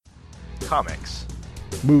Comics.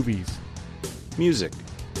 Movies. Music.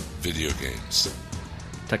 Video games.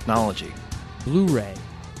 Technology. Blu-ray.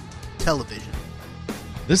 Television.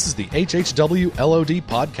 This is the HHW LOD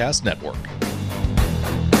Podcast Network.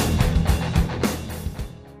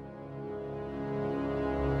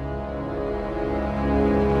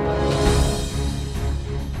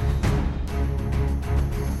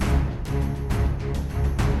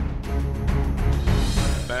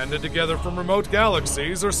 Banded together from remote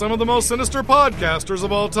galaxies are some of the most sinister podcasters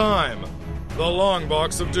of all time, the Long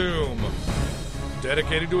Box of Doom.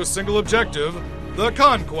 Dedicated to a single objective, the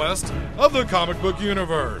conquest of the comic book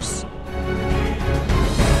universe.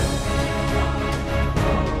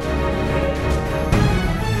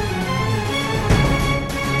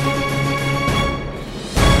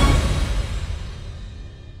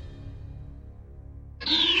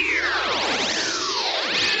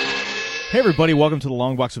 Hey everybody, welcome to the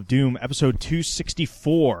Long Box of Doom, episode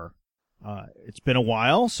 264. It's been a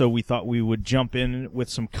while, so we thought we would jump in with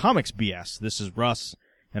some comics BS. This is Russ,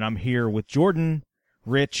 and I'm here with Jordan,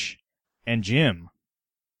 Rich, and Jim.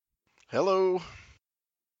 Hello.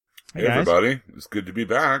 Hey everybody, it's good to be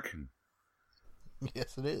back.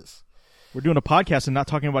 Yes, it is. We're doing a podcast and not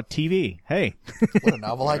talking about TV. Hey. What a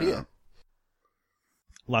novel idea.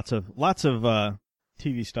 Lots of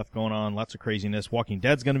TV stuff going on, lots of craziness. Walking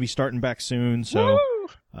Dead's going to be starting back soon, so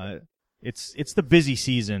it's the busy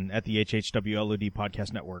season at the HHW LOD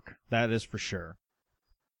Podcast Network. That is for sure.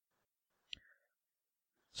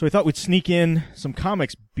 So we thought we'd sneak in some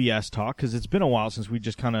comics BS talk, because it's been a while since we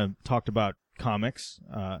just kind of talked about comics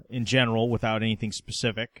in general without anything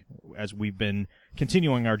specific, as we've been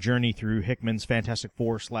continuing our journey through Hickman's Fantastic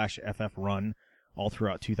Four /FF run all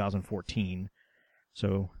throughout 2014.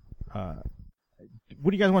 So what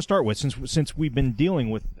do you guys want to start with? Since we've been dealing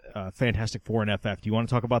with Fantastic Four and FF, do you want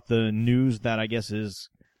to talk about the news that I guess is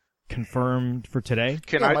confirmed for today?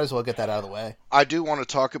 Might as well get that out of the way. I do want to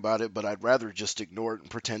talk about it, but I'd rather just ignore it and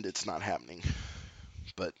pretend it's not happening.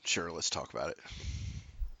 But sure, let's talk about it.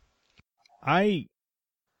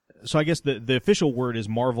 So I guess the official word is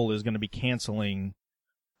Marvel is going to be canceling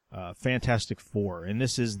Fantastic Four, and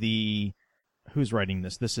this is who's writing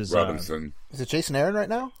this? This is Robinson. Is it Jason Aaron right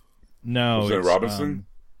now? No, is it Robinson?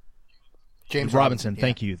 James Robinson. Yeah.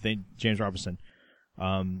 Thank you, James Robinson.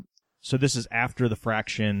 So this is after the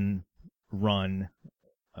Fraction run.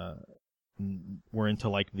 We're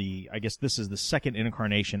into I guess this is the second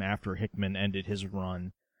incarnation after Hickman ended his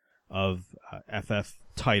run of FF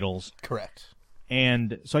titles. Correct.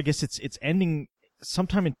 And so I guess it's ending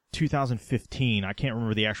sometime in 2015. I can't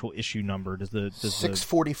remember the actual issue number. Does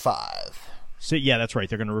 645. So yeah, that's right.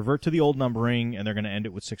 They're going to revert to the old numbering, and they're going to end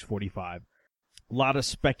it with 645. A lot of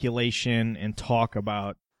speculation and talk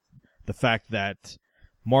about the fact that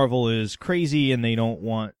Marvel is crazy and they don't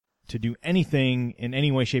want to do anything in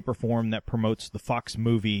any way, shape, or form that promotes the Fox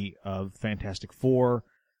movie of Fantastic Four.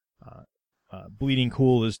 Bleeding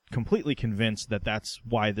Cool is completely convinced that that's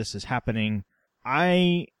why this is happening.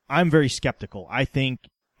 I'm very skeptical. I think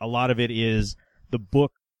a lot of it is the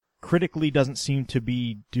book critically doesn't seem to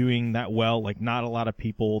be doing that well. Like, not a lot of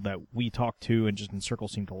people that we talk to and just in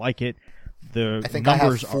circles seem to like it. I think I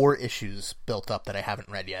have 4 issues built up that I haven't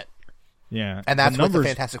read yet. Yeah. And that's with the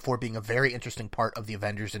Fantastic Four being a very interesting part of the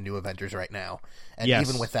Avengers and New Avengers right now. And yes.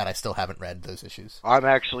 Even with that, I still haven't read those issues. I'm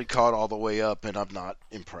actually caught all the way up, and I'm not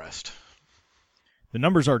impressed. The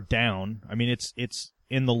numbers are down. I mean, it's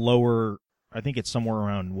in the lower, I think it's somewhere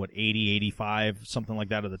around, 80, 85, something like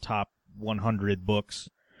that, of the top 100 books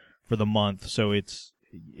for the month. So it's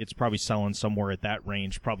probably selling somewhere at that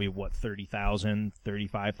range, probably 30,000,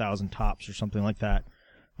 35,000 tops or something like that.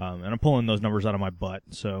 And I'm pulling those numbers out of my butt,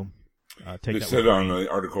 so take they that. Said on the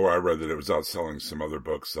article I read that it was outselling some other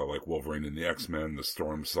books, like Wolverine and the X-Men, the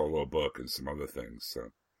Storm solo book, and some other things.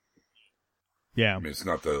 So yeah, I mean, it's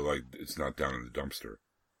not it's not down in the dumpster.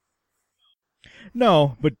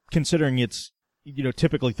 No, but considering it's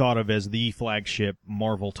typically thought of as the flagship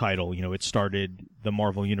Marvel title, it started the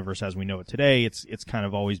Marvel universe as we know it today. It's kind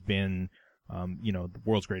of always been, the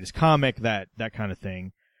world's greatest comic, that kind of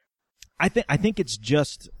thing. I think it's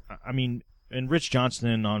just, I mean, and Rich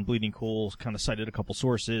Johnston on Bleeding Cool kind of cited a couple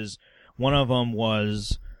sources. One of them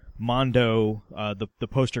was Mondo, the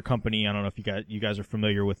poster company. I don't know if you guys are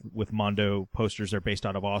familiar with Mondo posters. They're based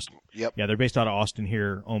out of Austin. Yep. Yeah, they're based out of Austin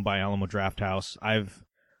here, owned by Alamo Drafthouse.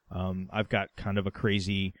 I've got kind of a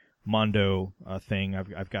crazy Mondo thing.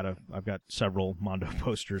 I've got several Mondo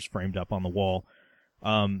posters framed up on the wall.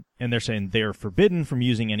 And they're saying they're forbidden from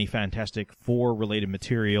using any Fantastic Four related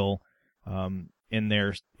material in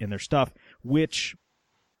their stuff, which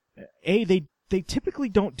they they typically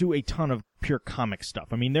don't do a ton of pure comic stuff.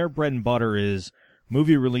 I mean, their bread and butter is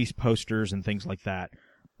movie release posters and things like that.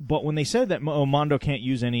 But when they said that Mondo can't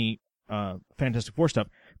use any Fantastic Four stuff,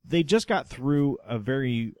 they just got through a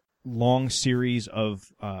very long series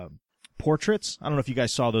of portraits. I don't know if you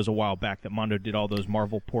guys saw those a while back, that Mondo did all those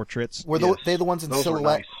Marvel portraits. Were they the ones in Those were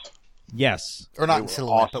silhouette? nice. Yes. Or not in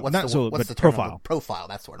silhouette, awesome. but Not what's silhouette, the but term? profile. Profile,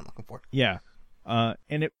 that's what I'm looking for. Yeah.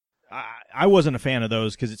 And I wasn't a fan of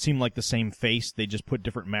those because it seemed like the same face. They just put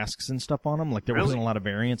different masks and stuff on them. Like, there wasn't a lot of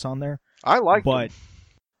variance on there. I like But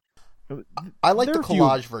I like there the are a few-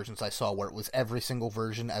 collage versions I saw where it was every single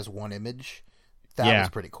version as one image. That Yeah. was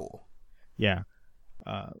pretty cool. Yeah.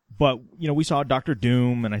 But, we saw Dr.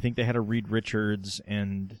 Doom, and I think they had a Reed Richards,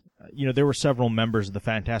 and, there were several members of the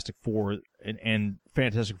Fantastic Four and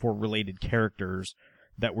Fantastic Four related characters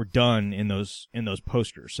that were done in those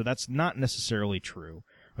posters. So that's not necessarily true.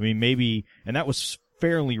 I mean, maybe, and that was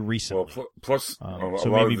fairly recent. Well, plus a so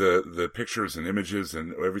lot maybe- of the pictures and images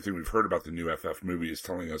and everything we've heard about the new FF movie is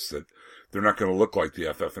telling us that they're not going to look like the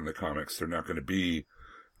FF in the comics. They're not going to be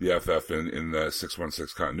the FF in the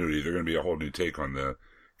 616 continuity. They're going to be a whole new take on the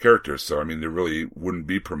characters. So, I mean, they really wouldn't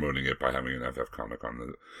be promoting it by having an FF comic on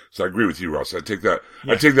the. So I agree with you, Ross. I take that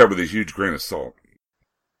with a huge grain of salt.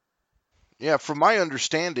 Yeah, from my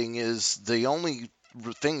understanding, is the only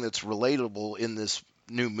thing that's relatable in this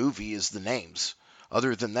new movie is the names.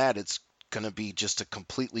 Other than that, it's going to be just a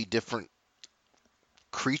completely different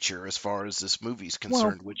creature as far as this movie's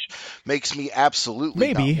concerned, which makes me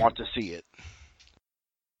absolutely not want to see it.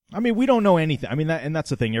 I mean, we don't know anything. I mean, that's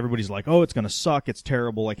the thing. Everybody's like, oh, it's going to suck. It's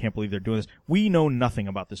terrible. I can't believe they're doing this. We know nothing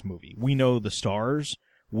about this movie. We know the stars.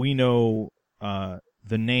 We know the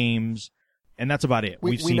names. And that's about it.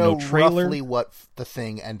 We've seen no trailer. We know roughly what The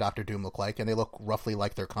Thing and Dr. Doom look like, and they look roughly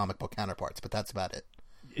like their comic book counterparts, but that's about it.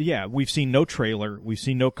 Yeah, we've seen no trailer. We've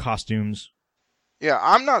seen no costumes. Yeah,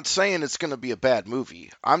 I'm not saying it's going to be a bad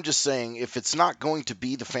movie. I'm just saying if it's not going to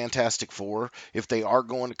be the Fantastic Four, if they are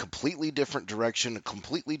going a completely different direction, a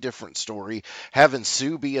completely different story, having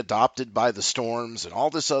Sue be adopted by the Storms and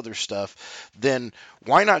all this other stuff, then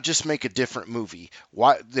why not just make a different movie?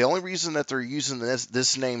 Why? The only reason that they're using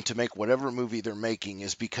this name to make whatever movie they're making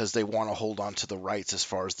is because they want to hold on to the rights as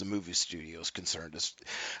far as the movie studio is concerned.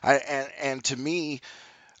 And to me,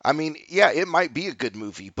 I mean, yeah, it might be a good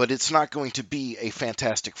movie, but it's not going to be a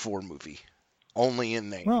Fantastic Four movie, only in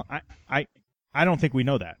name. Well, I don't think we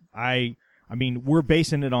know that. I mean, we're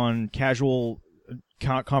basing it on casual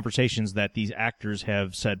conversations that these actors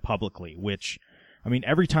have said publicly, which, I mean,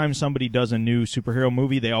 every time somebody does a new superhero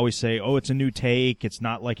movie, they always say, oh, it's a new take. It's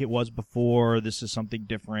not like it was before. This is something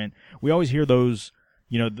different. We always hear those,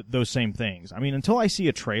 those same things. I mean, until I see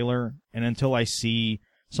a trailer and until I see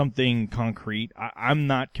something concrete, I'm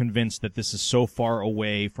not convinced that this is so far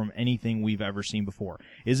away from anything we've ever seen before.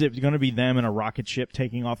 Is it going to be them in a rocket ship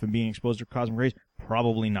taking off and being exposed to cosmic rays?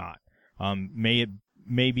 Probably not.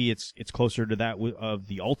 Maybe it's closer to that of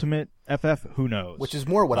the Ultimate FF. Who knows? Which is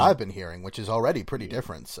more what I've been hearing, which is already pretty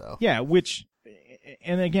different. So yeah,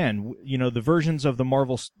 and again, the versions of the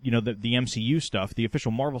Marvel, the MCU stuff, the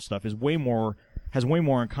official Marvel stuff, has way more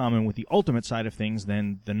in common with the Ultimate side of things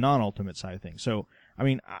than the non-Ultimate side of things. So, I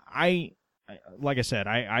mean, I like I said,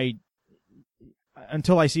 I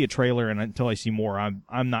until I see a trailer and until I see more,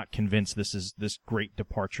 I'm not convinced this is this great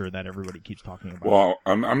departure that everybody keeps talking about. Well,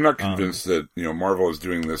 I'm not convinced that Marvel is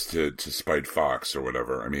doing this to spite Fox or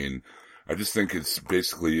whatever. I mean, I just think it's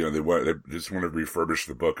basically they just want to refurbish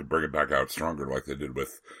the book and bring it back out stronger, like they did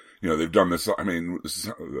with they've done this. I mean, this is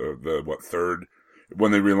the third.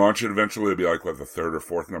 When they relaunch it, eventually it'll be like the third or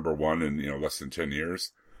fourth number one in less than 10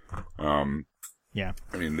 years. Yeah,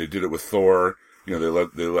 I mean, they did it with Thor. They let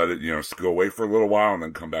it go away for a little while and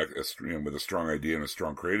then come back with a strong idea and a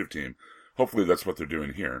strong creative team. Hopefully, that's what they're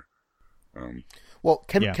doing here. Well,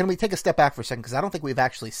 can we take a step back for a second, because I don't think we've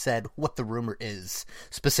actually said what the rumor is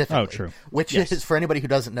specifically. Oh, true. Which is, for anybody who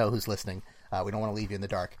doesn't know who's listening, we don't want to leave you in the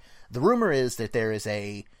dark. The rumor is that there is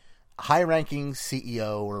a high-ranking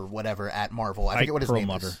CEO or whatever at Marvel. I forget what his name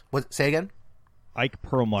is. Say again? Ike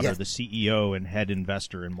Perlmutter, Yes. the CEO and head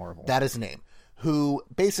investor in Marvel. That is the name. Who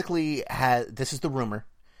basically this is the rumor,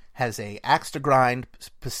 has a axe to grind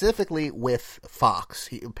specifically with Fox.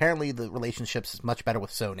 Apparently the relationships is much better with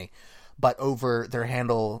Sony, but over their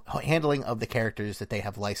handling of the characters that they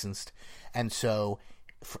have licensed. And so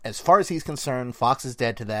as far as he's concerned, Fox is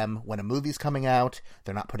dead to them. When a movie's coming out,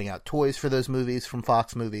 they're not putting out toys for those movies from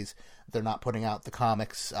Fox Movies. They're not putting out the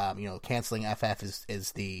comics. Canceling FF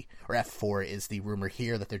or F4 is the rumor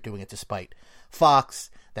here that they're doing it despite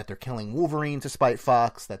Fox, that they're killing Wolverine despite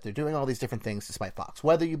Fox, that they're doing all these different things despite Fox.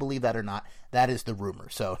 Whether you believe that or not, that is the rumor.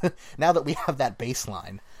 So now that we have that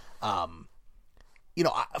baseline, I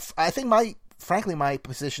think my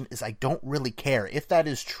position is I don't really care. If that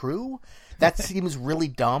is true, that seems really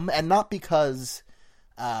dumb, and not because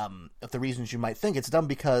of the reasons you might think. It's dumb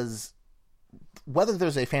because whether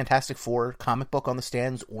there's a Fantastic Four comic book on the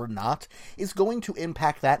stands or not is going to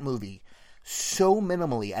impact that movie so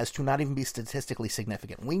minimally as to not even be statistically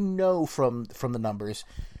significant. We know from the numbers,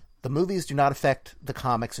 the movies do not affect the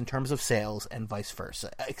comics in terms of sales and vice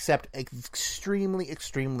versa, except extremely,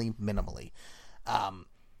 extremely minimally.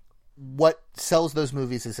 What sells those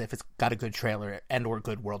movies is if it's got a good trailer and or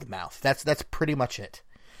good word of mouth. That's pretty much it.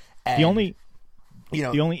 And,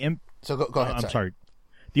 so go ahead. I'm sorry.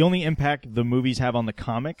 The only impact the movies have on the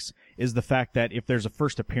comics is the fact that if there's a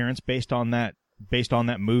first appearance based on that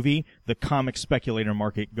movie, the comic speculator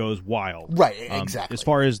market goes wild. Right, exactly. As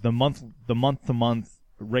far as the month to month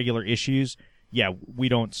regular issues, yeah, we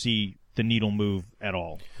don't see the needle move at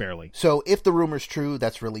all, barely. So if the rumor's true,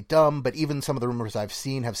 that's really dumb, but even some of the rumors I've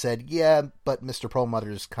seen have said, yeah, but Mr.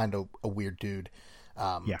 Perlmutter's kind of a weird dude.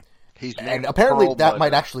 Yeah. And apparently that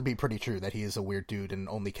might actually be pretty true, that he is a weird dude and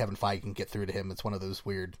only Kevin Feige can get through to him. It's one of those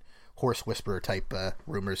weird horse whisperer type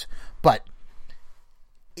rumors. But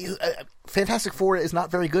Fantastic Four is not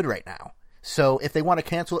very good right now. So if they want to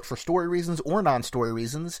cancel it for story reasons or non-story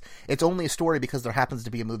reasons, it's only a story because there happens to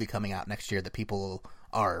be a movie coming out next year that people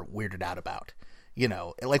are weirded out about.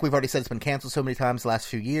 Like we've already said, it's been canceled so many times the last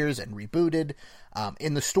few years and rebooted.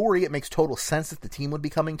 In the story, it makes total sense that the team would be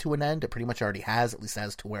coming to an end. It pretty much already has, at least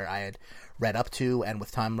as to where I had read up to, and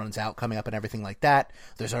with Time Runs Out coming up and everything like that.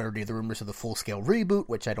 There's already the rumors of the full-scale reboot,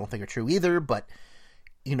 which I don't think are true either, but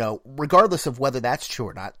regardless of whether that's true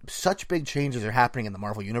or not, such big changes are happening in the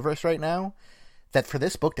Marvel Universe right now that for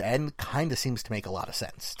this book to end kind of seems to make a lot of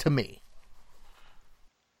sense to me.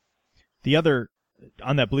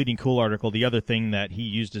 On that Bleeding Cool article, the other thing that he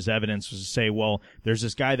used as evidence was to say, well, there's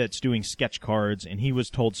this guy that's doing sketch cards, and he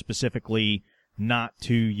was told specifically not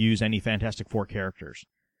to use any Fantastic Four characters.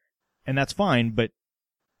 And that's fine, but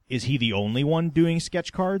is he the only one doing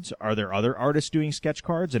sketch cards? Are there other artists doing sketch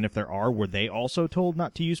cards? And if there are, were they also told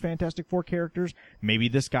not to use Fantastic Four characters? Maybe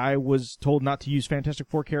this guy was told not to use Fantastic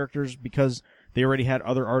Four characters because they already had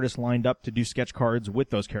other artists lined up to do sketch cards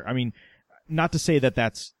with those characters. I mean, not to say that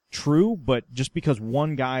that's true, but just because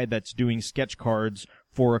one guy that's doing sketch cards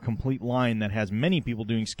for a complete line that has many people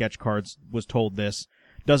doing sketch cards was told this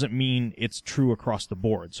doesn't mean it's true across the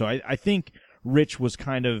board. So I think Rich was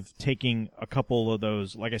kind of taking a couple of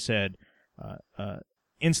those, like I said,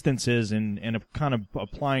 instances and kind of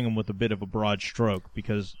applying them with a bit of a broad stroke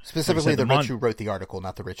because specifically the Rich who wrote the article,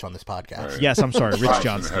 not the Rich on this podcast. Right. Yes, I'm sorry, Rich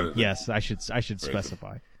Johnson. Yes, I should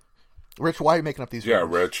specify. Rich, why are you making up these? Yeah,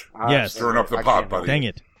 Rich. Yes, stirring up the pot, buddy. Dang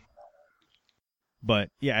it. But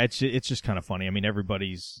yeah, it's just kind of funny. I mean,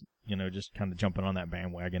 everybody's just kind of jumping on that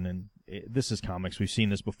bandwagon, and this is comics. We've seen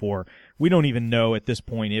this before. We don't even know at this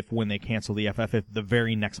point if when they cancel the FF, if the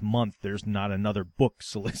very next month there's not another book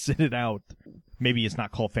solicited out. Maybe it's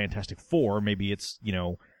not called Fantastic Four. Maybe it's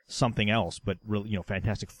something else, but really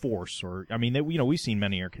Fantastic Force, or I mean, we've seen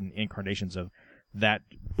many incarnations of that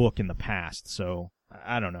book in the past. So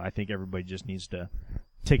I don't know. I think everybody just needs to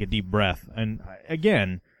take a deep breath. And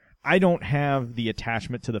again, I don't have the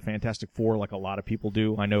attachment to the Fantastic Four like a lot of people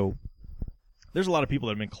do. I know there's a lot of people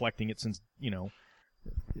that have been collecting it since,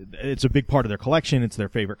 it's a big part of their collection. It's their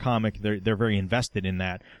favorite comic. They're very invested in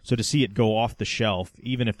that. So to see it go off the shelf,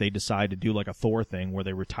 even if they decide to do like a Thor thing where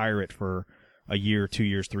they retire it for a year, 2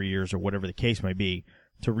 years, 3 years, or whatever the case may be,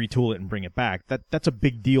 to retool it and bring it back, that's a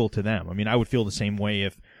big deal to them. I mean, I would feel the same way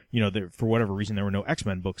if, for whatever reason there were no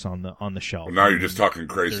X-Men books on the shelf. Well, now you're just talking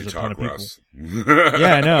crazy talk, Russ.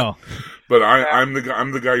 Yeah, I know. But I'm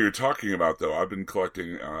the guy you're talking about, though. I've been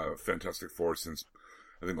collecting Fantastic Four since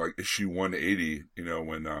I think like issue 180.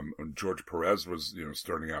 When George Perez was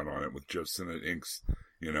starting out on it with Joe Sinnott inks.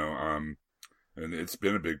 And it's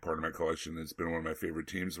been a big part of my collection. It's been one of my favorite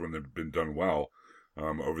teams when they've been done well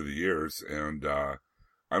over the years, and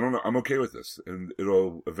I don't know. I'm okay with this, and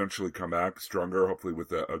it'll eventually come back stronger, hopefully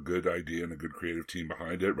with a good idea and a good creative team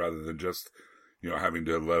behind it, rather than just, having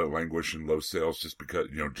to let it languish in low sales just because,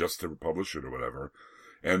 just to publish it or whatever.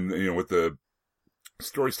 And, with the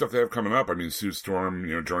story stuff they have coming up, I mean, Sue Storm,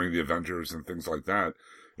 joining the Avengers and things like that,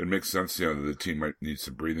 it makes sense, that the team might need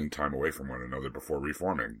some breathing time away from one another before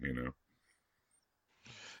reforming,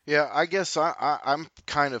 Yeah, I guess I'm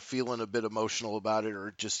kind of feeling a bit emotional about it,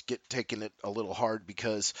 or just taking it a little hard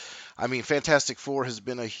because, I mean, Fantastic Four has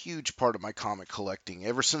been a huge part of my comic collecting.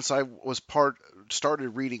 Ever since I started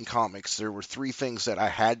reading comics, there were three things that I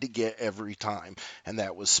had to get every time, and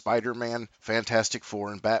that was Spider-Man, Fantastic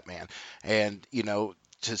Four, and Batman. And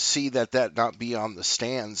to see that not be on the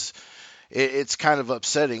stands, it's kind of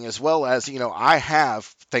upsetting, as well as, I have,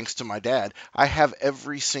 thanks to my dad, I have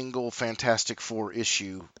every single Fantastic Four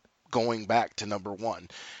issue going back to number one,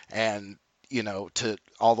 and to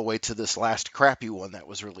all the way to this last crappy one that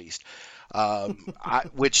was released.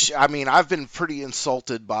 Which, I mean, I've been pretty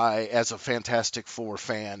insulted by, as a Fantastic Four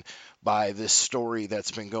fan, by this story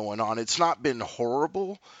that's been going on. It's not been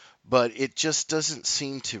horrible, but it just doesn't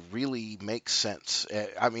seem to really make sense.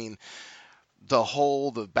 I mean,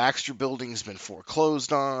 the Baxter Building's been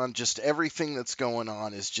foreclosed on. Just everything that's going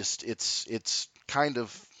on is just, it's kind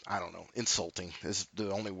of, I don't know, insulting is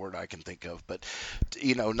the only word I can think of. But,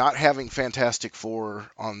 not having Fantastic Four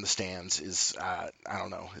on the stands is, I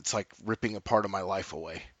don't know, it's like ripping a part of my life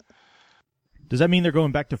away. Does that mean they're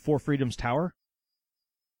going back to Four Freedoms Tower?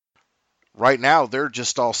 Right now, they're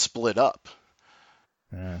just all split up.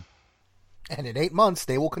 And in 8 months,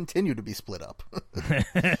 they will continue to be split up.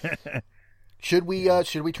 Should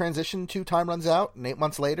we transition to Time Runs Out and 8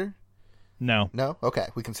 months later? No. No? Okay,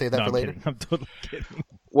 we can save that for later. Kidding. I'm totally kidding.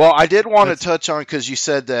 Well, I did want to touch on, because you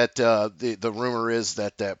said that the rumor is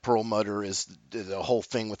that Perlmutter is the whole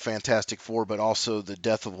thing with Fantastic Four, but also the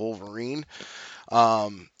death of Wolverine.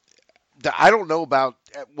 I don't know about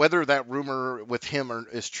whether that rumor with him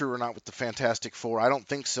is true or not with the Fantastic Four. I don't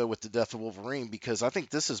think so with the death of Wolverine, because I think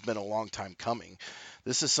this has been a long time coming.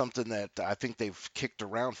 This is something that I think they've kicked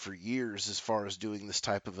around for years as far as doing this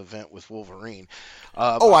type of event with Wolverine.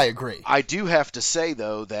 I agree. I do have to say,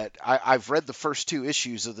 though, that I've read the first 2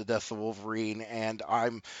 issues of the death of Wolverine, and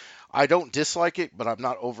I don't dislike it, but I'm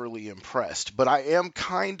not overly impressed. But I am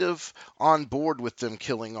kind of on board with them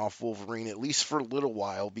killing off Wolverine, at least for a little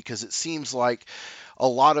while, because it seems like a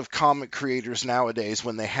lot of comic creators nowadays,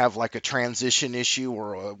 when they have like a transition issue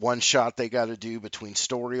or a one-shot they got to do between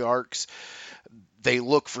story arcs, they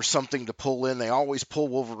look for something to pull in. They always pull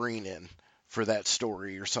Wolverine in for that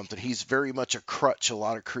story or something. He's very much a crutch a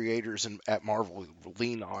lot of creators at Marvel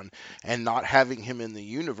lean on, and not having him in the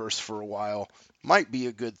universe for a while might be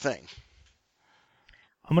a good thing.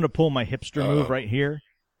 I'm going to pull my hipster move right here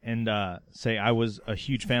and say I was a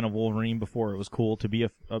huge fan of Wolverine before it was cool to be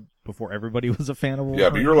before everybody was a fan of Wolverine.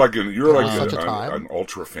 Yeah, but you're like time. an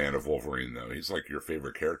ultra fan of Wolverine, though. He's like your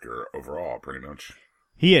favorite character overall, pretty much.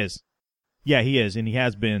 He is. Yeah, he is, and he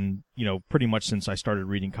has been, pretty much since I started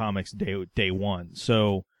reading comics day one.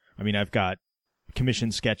 So, I mean, I've got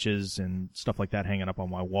commissioned sketches and stuff like that hanging up on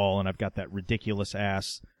my wall, and I've got that ridiculous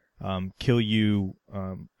ass kill you.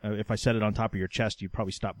 If I set it on top of your chest, you'd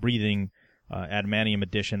probably stop breathing. Adamantium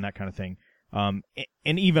edition, that kind of thing. And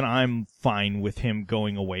even I'm fine with him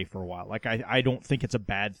going away for a while. Like, I don't think it's a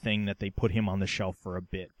bad thing that they put him on the shelf for a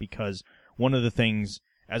bit, because one of the things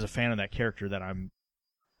as a fan of that character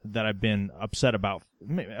that I've been upset about,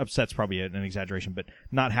 upset's probably an exaggeration, but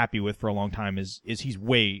not happy with for a long time is he's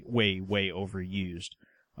way, way, way overused.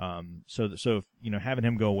 So if, having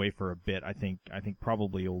him go away for a bit, I think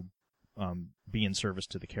probably will be in service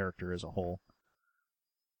to the character as a whole.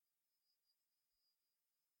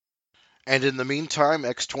 And in the meantime,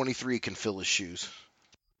 X-23 can fill his shoes.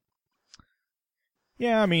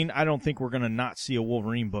 Yeah, I mean, I don't think we're going to not see a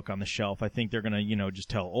Wolverine book on the shelf. I think they're going to, just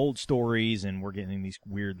tell old stories, and we're getting these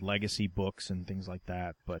weird legacy books and things like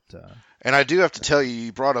that. But and I do have to tell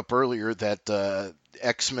you brought up earlier that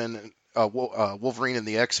X-Men, Wolverine and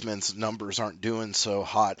the X-Men's numbers aren't doing so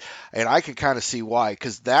hot, and I can kind of see why.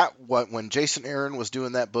 Because when Jason Aaron was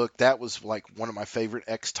doing that book, that was like one of my favorite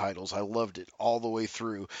X titles. I loved it all the way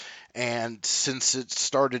through. And since it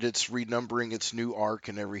started its renumbering, its new arc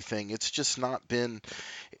and everything, it's just not been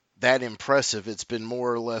that impressive. It's been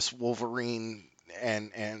more or less Wolverine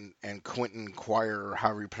and Quentin Quire, or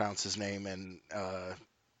however you pronounce his name, and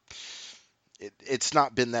it's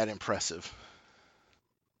not been that impressive.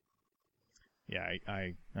 yeah,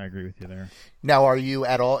 I agree with you there. Now, are you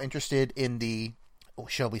at all interested in the,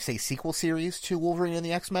 shall we say, sequel series to Wolverine and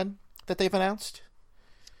the X-Men that they've announced?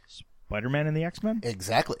 Spider-Man and the X-Men?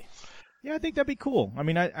 Exactly. Yeah, I think that'd be cool. I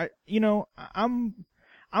mean, I'm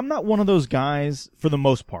not one of those guys for the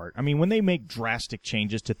most part. I mean, when they make drastic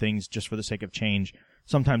changes to things just for the sake of change,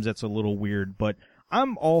 sometimes that's a little weird, but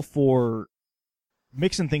I'm all for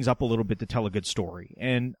mixing things up a little bit to tell a good story.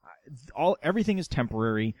 And everything is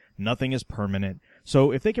temporary, nothing is permanent.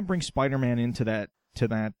 So if they can bring Spider-Man into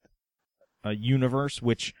that universe,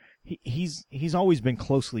 which he's always been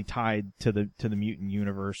closely tied to the mutant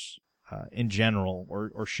universe in general,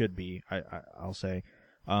 or should be. I'll say.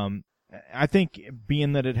 I think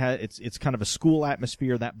being that it's kind of a school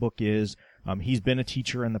atmosphere, that book is. He's been a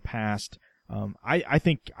teacher in the past. I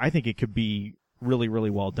think it could be really, really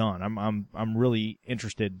well done. I'm really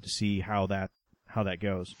interested to see how that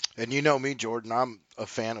goes. And you know me, Jordan, I'm a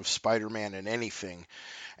fan of Spider-Man in anything.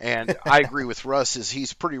 And I agree with Russ, is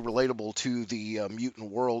he's pretty relatable to the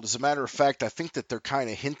mutant world. As a matter of fact, I think that they're kind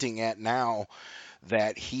of hinting at now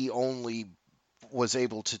that he only was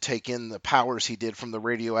able to take in the powers he did from the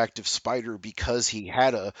radioactive spider because he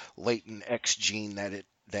had a latent X gene that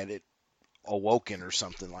it awoken or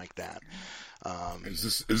something like that.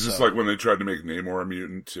 Is this like when they tried to make Namor a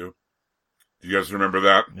mutant too? Do you guys remember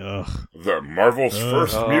that? Ugh. The Marvel's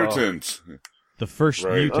first mutant. The first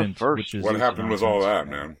mutant. First. What happened with all that,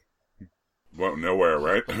 man? Well, nowhere,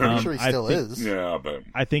 right? I'm sure he still is. Yeah, but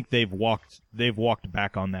I think they've walked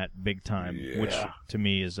back on that big time, Yeah. which to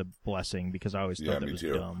me is a blessing because I always thought that me was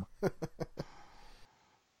too. dumb.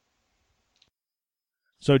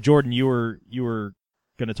 So Jordan, you were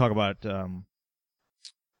going to talk about Time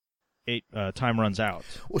Runs Out,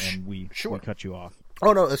 Well, and we cut you off.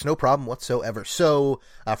 Oh, no, it's no problem whatsoever. So,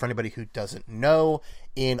 for anybody who doesn't know,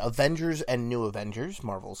 in Avengers and New Avengers,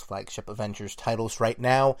 Marvel's flagship Avengers titles right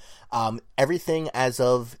now, everything as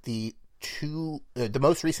of the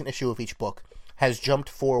most recent issue of each book has jumped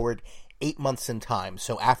forward 8 months in time.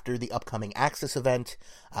 So after the upcoming Axis event,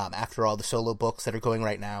 after all the solo books that are going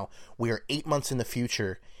right now, we are 8 months in the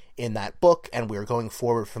future in that book, and we are going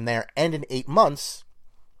forward from there. And in 8 months...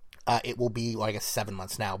 it will be, well, I guess 7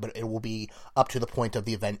 months now, but it will be up to the point of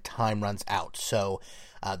the event Time Runs Out. So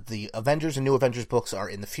the Avengers and New Avengers books are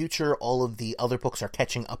in the future. All of the other books are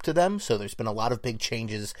catching up to them. So there's been a lot of big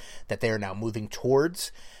changes that they are now moving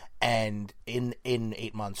towards. And in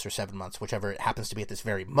 8 months or 7 months, whichever it happens to be at this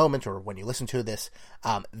very moment or when you listen to this,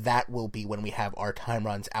 that will be when we have our Time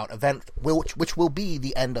Runs Out event, which will be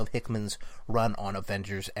the end of Hickman's run on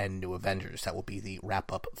Avengers and New Avengers. That will be the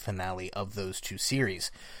wrap-up finale of those two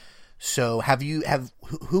series. So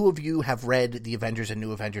who of you have read the Avengers and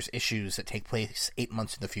New Avengers issues that take place 8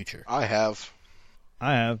 months in the future? I have.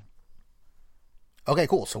 Okay,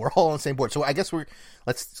 cool. So we're all on the same board. So I guess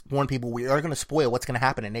let's warn people, we are going to spoil what's going to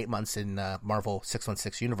happen in 8 months in Marvel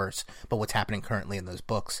 616 universe, but what's happening currently in those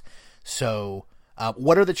books. So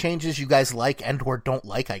what are the changes you guys like and or don't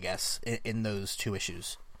like, I guess, in those two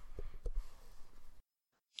issues?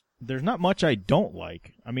 There's not much I don't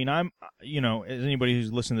like. I mean, as anybody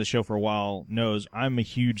who's listened to the show for a while knows, I'm a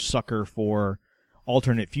huge sucker for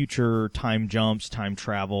alternate future, time jumps, time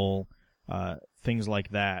travel, things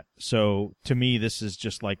like that. So to me, this is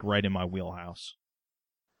just like right in my wheelhouse.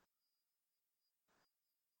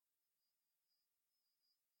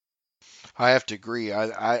 I have to agree.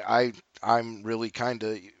 I'm really kind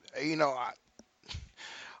of,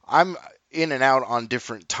 I'm in and out on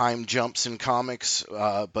different time jumps in comics,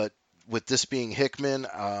 but with this being Hickman,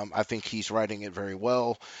 I think he's writing it very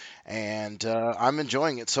well, and I'm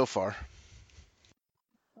enjoying it so far.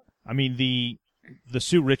 I mean, the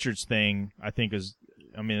Sue Richards thing, I think it's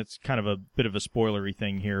kind of a bit of a spoilery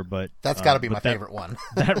thing here, but that's got to be my favorite one.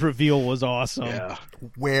 That reveal was awesome. Yeah.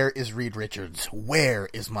 Where is Reed Richards? Where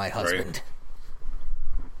is my husband?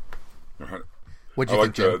 Right. What'd you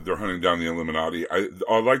think, Jim? They're hunting down the Illuminati. I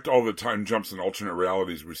liked all the time jumps and alternate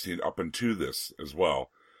realities we've seen up into this as well,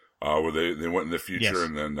 where they went in the future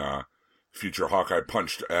and then future Hawkeye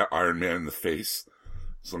punched Iron Man in the face.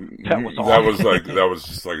 So that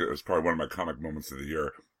was probably one of my comic moments of the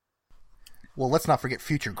year. Well, let's not forget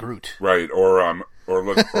future Groot. Right, or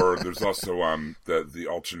there's also the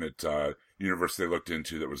alternate universe they looked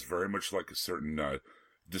into that was very much like a certain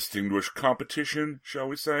distinguished competition, shall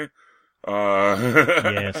we say?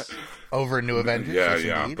 Yes. Over in New Avengers. Yeah, yes,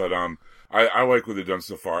 yeah. indeed. But I like what they've done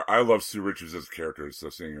so far. I love Sue Richards as a character,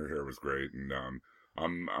 so seeing her here was great, and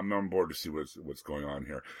I'm on board to see what's going on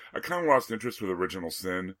here. I kind of lost interest with Original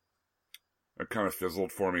Sin. It kind of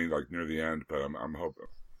fizzled for me like near the end, but I'm hoping.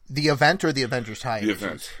 The event or the Avengers tie-in? The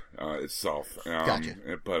event itself. Gotcha.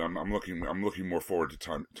 But I'm looking more forward to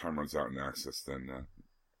Time Runs Out in Access than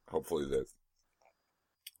hopefully that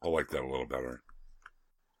I'll like that a little better.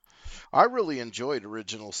 I really enjoyed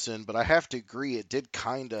Original Sin, but I have to agree it did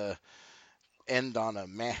kind of end on a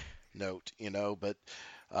meh note, but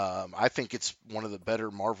I think it's one of the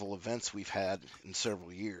better Marvel events we've had in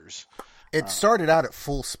several years. It started out at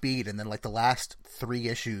full speed, and then like the last 3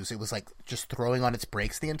 issues, it was like just throwing on its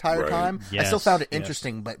brakes the entire time. Yes, I still found it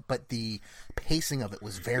interesting, but the pacing of it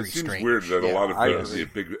was very strange. It's weird that a lot of I the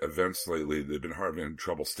big events lately, they've been having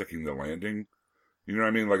trouble sticking the landing. You know what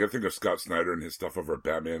I mean? Like, I think of Scott Snyder and his stuff over at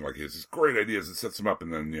Batman. Like, he has these great ideas and sets them up,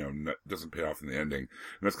 and then, doesn't pay off in the ending. And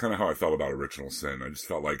that's kind of how I felt about Original Sin. I just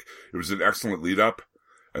felt like it was an excellent lead-up,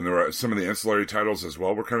 and there were some of the ancillary titles as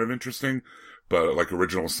well were kind of interesting, but like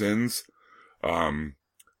Original Sins.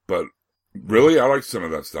 But really, I liked some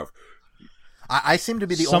of that stuff. I seem to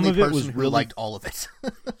be the only person who liked all of it.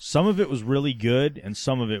 Some of it was really good, and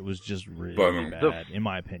some of it was just really bad, in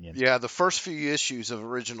my opinion. Yeah, the first few issues of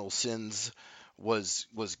Original Sins was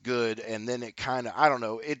good, and then it kind of, I don't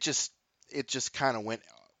know, it just kind of went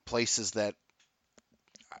places that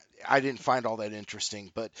I didn't find all that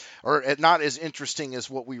interesting, or not as interesting as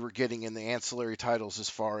what we were getting in the ancillary titles as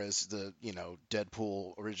far as the,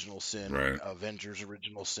 Deadpool Original Sin, right. Avengers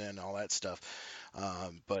Original Sin, all that stuff.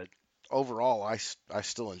 But overall, I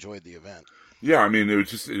still enjoyed the event. Yeah, I mean, it was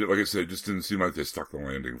just, like I said, it just didn't seem like they stuck the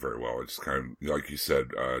landing very well. It's kind of, like you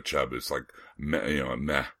said, Chubb, it's like, a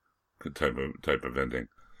meh type of ending.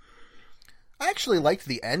 I actually liked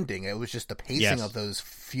the ending. It was just the pacing of those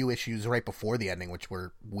few issues right before the ending, which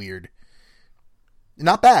were weird.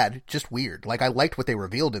 Not bad, just weird. Like, I liked what they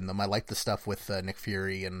revealed in them. I liked the stuff with Nick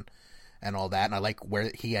Fury and all that, and I like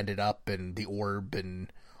where he ended up and the orb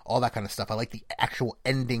and all that kind of stuff. I like the actual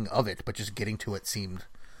ending of it, but just getting to it seemed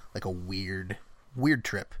like a weird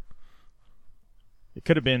trip. It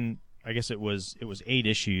could have been, I guess it was 8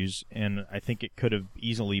 issues, and I think it could have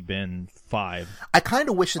easily been 5. I kind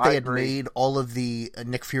of wish that they had made all of the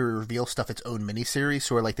Nick Fury reveal stuff its own miniseries,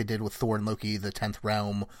 sort of like they did with Thor and Loki, the 10th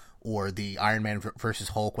Realm, or the Iron Man versus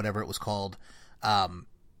Hulk, whatever it was called.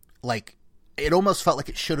 Like, it almost felt like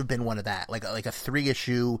it should have been one of that, like a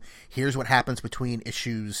 3-issue. Here's what happens between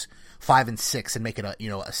issues 5 and 6, and make it a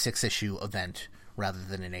 6-issue event rather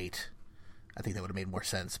than an 8. I think that would have made more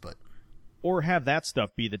sense, but. Or have that stuff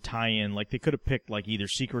be the tie-in. Like, they could have picked like either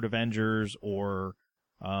Secret Avengers or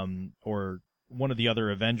one of the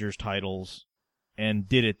other Avengers titles and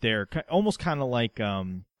did it there, almost kind of like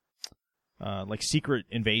Secret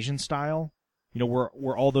Invasion style.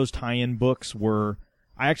 Where all those tie-in books were.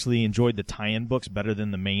 I actually enjoyed the tie-in books better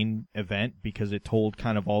than the main event because it told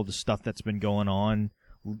kind of all the stuff that's been going on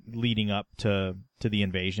leading up to the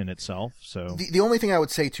invasion itself. So the only thing I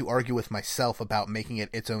would say to argue with myself about making it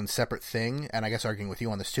its own separate thing, and I guess arguing with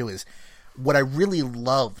you on this too, is what I really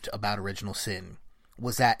loved about Original Sin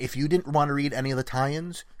was that if you didn't want to read any of the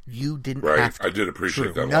tie-ins, you didn't have to. I did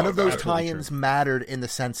appreciate that. None of those tie-ins mattered in the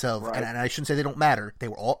sense of, and I shouldn't say they don't matter. They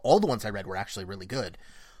were all the ones I read were actually really good,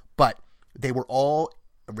 but they were all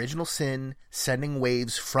Original Sin, sending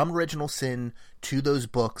waves from Original Sin to those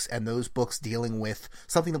books, and those books dealing with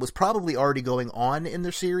something that was probably already going on in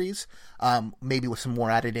their series, maybe with some more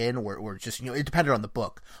added in, or just, it depended on the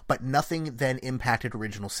book, but nothing then impacted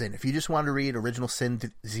Original Sin. If you just wanted to read Original Sin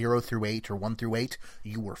 0 through 8 or 1 through 8,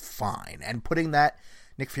 you were fine. And putting that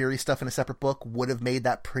Nick Fury stuff in a separate book would have made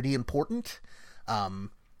that pretty important.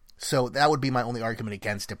 So that would be my only argument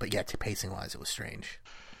against it, but yeah, pacing-wise, it was strange.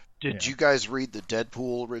 Did you guys read the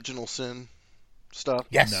Deadpool Original Sin stuff?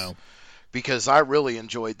 Yes. No. Because I really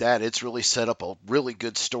enjoyed that. It's really set up a really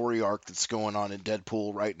good story arc that's going on in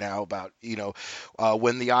Deadpool right now about,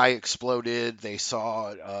 when the eye exploded, they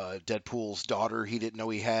saw Deadpool's daughter he didn't know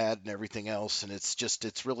he had and everything else. And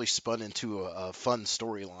it's really spun into a fun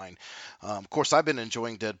storyline. Of course, I've been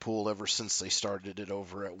enjoying Deadpool ever since they started it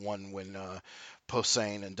over at One when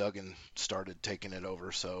Posehn and Duggan started taking it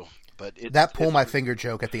over. So, but that pull my finger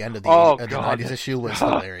joke at the end of the 90s issue was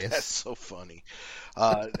hilarious. That's so funny.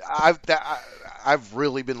 I've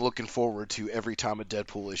really been looking forward to every time a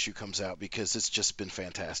Deadpool issue comes out because it's just been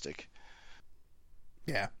fantastic.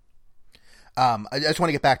 Yeah. I just want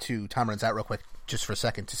to get back to Time Runs Out real quick, just for a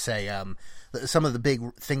second, to say some of the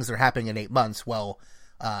big things that are happening in 8 months. Well,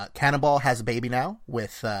 Cannonball has a baby now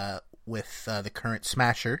with the current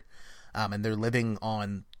Smasher, and they're living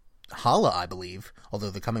on Hala, I believe, although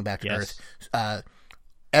they're coming back to Earth.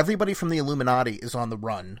 Everybody from the Illuminati is on the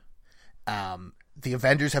run. The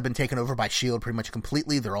Avengers have been taken over by S.H.I.E.L.D. pretty much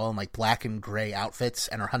completely. They're all in like black and gray outfits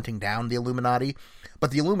and are hunting down the Illuminati.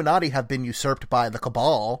 But the Illuminati have been usurped by the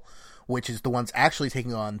Cabal, which is the ones actually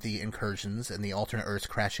taking on the incursions and the alternate Earths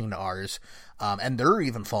crashing into ours. And they're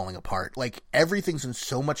even falling apart. Like, everything's in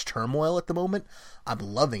so much turmoil at the moment. I'm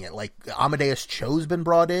loving it. Like, Amadeus Cho's been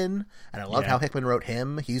brought in, and I love how Hickman wrote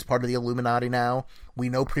him. He's part of the Illuminati now. We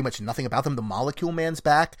know pretty much nothing about them. The Molecule Man's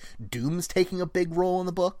back. Doom's taking a big role in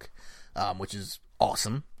the book, which is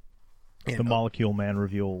awesome. The Molecule Man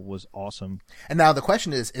reveal was awesome. And now the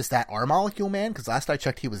question is that our Molecule Man? Because last I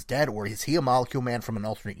checked he was dead, or is he a Molecule Man from an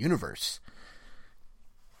alternate universe?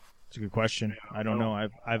 It's a good question. I don't know.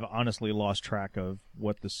 I've honestly lost track of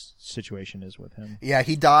what the situation is with him. Yeah,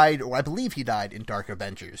 he died, or I believe he died in Dark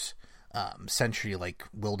Avengers. Sentry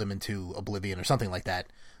willed him into oblivion or something like that.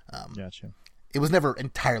 Gotcha. It was never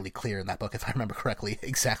entirely clear in that book, if I remember correctly,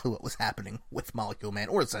 exactly what was happening with Molecule Man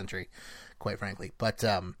or Sentry, quite frankly. But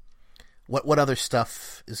what other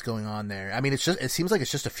stuff is going on there? I mean, it seems like it's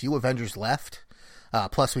just a few Avengers left.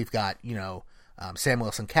 Plus, we've got Sam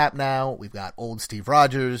Wilson Cap now. We've got old Steve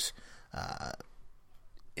Rogers.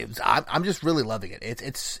 I'm just really loving it.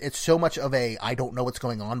 It's so much of a I don't know what's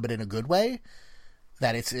going on, but in a good way,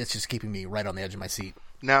 that it's just keeping me right on the edge of my seat.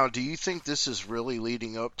 Now, do you think this is really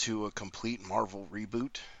leading up to a complete Marvel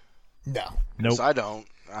reboot? No. Nope. 'Cause I don't.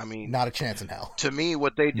 I mean, Not a chance in hell. to me,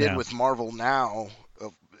 what they did Yeah. with Marvel now,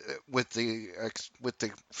 with the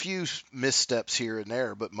few missteps here and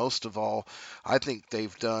there, but most of all, I think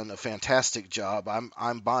they've done a fantastic job.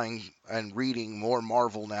 I'm buying and reading more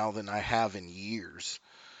Marvel now than I have in years.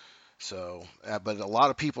 So, but a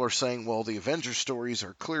lot of people are saying, well, the Avengers stories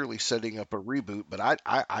are clearly setting up a reboot, but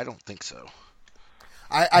I don't think so.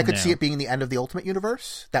 I could see No. it being the end of the Ultimate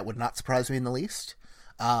Universe. That would not surprise me in the least.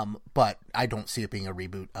 But I don't see it being a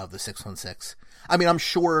reboot of the 616. I mean, I'm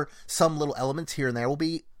sure some little elements here and there will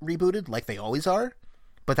be rebooted, like they always are,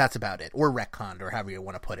 but that's about it. Or retconned, or however you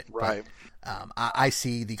want to put it. Right. But, I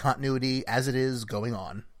see the continuity as it is going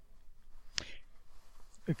on.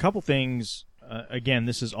 A couple things. Again,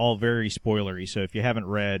 this is all very spoilery, so if you haven't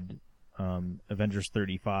read Avengers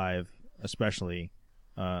 35, especially,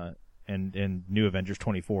 and New Avengers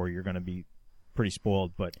 24, you're going to be pretty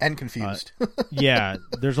spoiled. But And confused. yeah,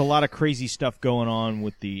 there's a lot of crazy stuff going on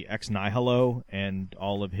with the Ex Nihilo and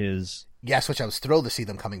all of his. Yes, which I was thrilled to see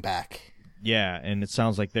them coming back. Yeah, and it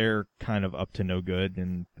sounds like they're kind of up to no good,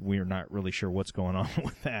 and we're not really sure what's going on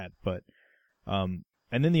with that. But, and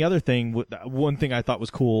then the other thing, one thing I thought was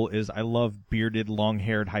cool is I love bearded,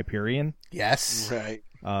 long-haired Hyperion. Yes. Right.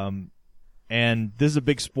 And this is a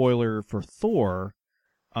big spoiler for Thor.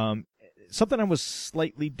 Something I was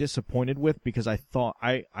slightly disappointed with because I thought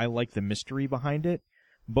I like the mystery behind it,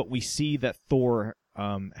 but we see that Thor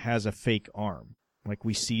has a fake arm. Like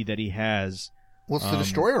we see that he has. Well, it's the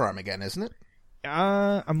Destroyer arm again, isn't it?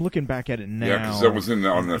 I'm looking back at it now. Yeah, because that was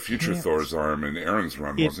on the future Thor's arm in Aaron's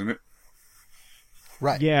run, wasn't it?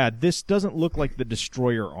 Right. Yeah, this doesn't look like the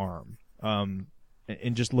Destroyer arm.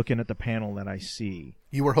 And just looking at the panel that I see.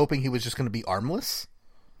 You were hoping he was just going to be armless?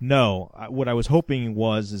 No, what I was hoping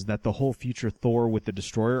is that the whole future Thor with the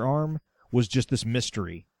Destroyer arm was just this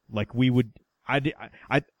mystery. Like we would,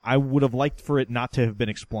 I would have liked for it not to have been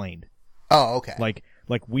explained. Oh, okay. Like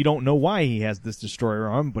we don't know why he has this Destroyer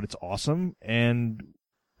arm, but it's awesome, and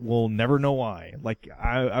we'll never know why. Like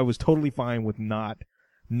I was totally fine with not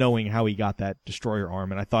knowing how he got that Destroyer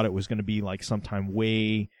arm, and I thought it was going to be like sometime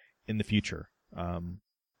way in the future.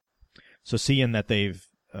 So seeing that they've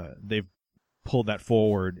pulled that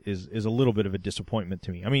forward is a little bit of a disappointment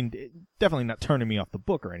to me. I mean, definitely not turning me off the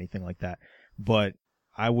book or anything like that, but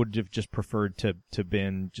I would have just preferred to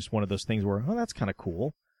been just one of those things where, oh, that's kind of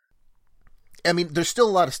cool. I mean, there's still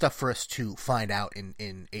a lot of stuff for us to find out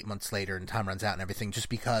in 8 months later and time runs out and everything, just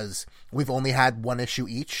because we've only had one issue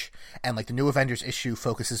each, and like the New Avengers issue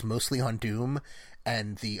focuses mostly on Doom,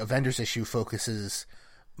 and the Avengers issue focuses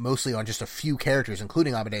mostly on just a few characters,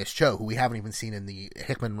 including Amadeus Cho, who we haven't even seen in the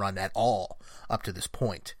Hickman run at all up to this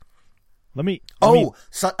point. The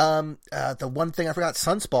one thing I forgot,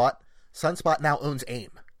 Sunspot. Sunspot now owns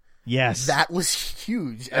AIM. Yes. That was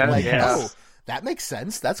huge. And yes. That makes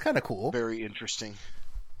sense. That's kind of cool. Very interesting.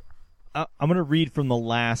 I'm going to read from the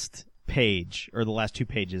last page, or the last 2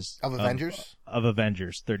 pages. Of Avengers? Of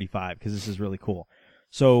Avengers 35, because this is really cool.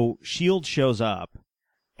 So, S.H.I.E.L.D. shows up,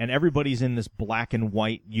 and everybody's in this black and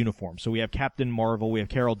white uniform. So we have Captain Marvel, we have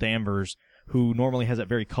Carol Danvers, who normally has that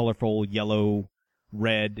very colorful yellow,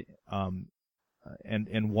 red,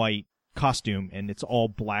 and white costume, and it's all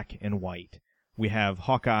black and white. We have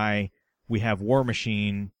Hawkeye, we have War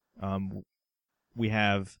Machine, we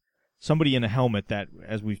have somebody in a helmet that,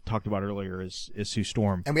 as we've talked about earlier, is Sue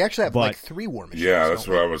Storm. And we actually have like 3 War Machines. Yeah, that's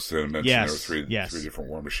what I was going to mention. Yes, There were yes. 3 different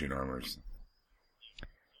War Machine armors.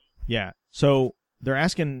 Yeah, so they're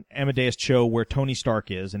asking Amadeus Cho where Tony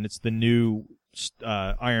Stark is, and it's the new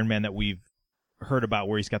Iron Man that we've heard about,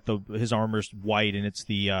 where he's got his armor's white, and it's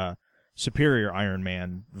the superior Iron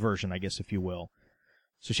Man version, I guess, if you will.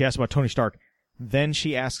 So she asks about Tony Stark. Then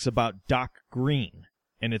she asks about Doc Green,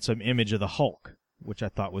 and it's an image of the Hulk, which I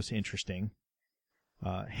thought was interesting.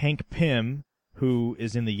 Hank Pym, who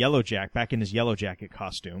is in the back in his Yellow Jacket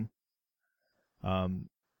costume. And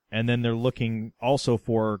then they're looking also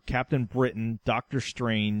for Captain Britain, Doctor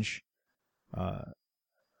Strange,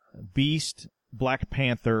 Beast, Black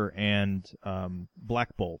Panther, and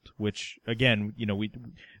Black Bolt. Which again,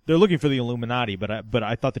 they're looking for the Illuminati, but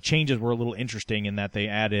I thought the changes were a little interesting in that they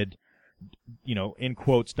added, in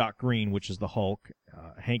quotes, Doc Green, which is the Hulk,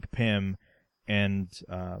 Hank Pym, and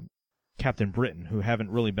Captain Britain, who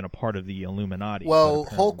haven't really been a part of the Illuminati. Well,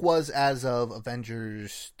 Hulk was as of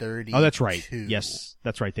Avengers 32. Oh, that's right. Yes,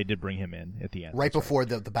 that's right. They did bring him in at the end. Right before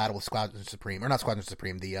the battle with Squadron Supreme. Or not Squadron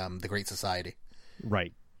Supreme, the Great Society.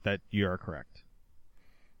 Right. That you are correct.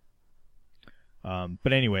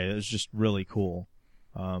 But anyway, it was just really cool.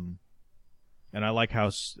 And I like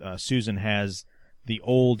how Susan has the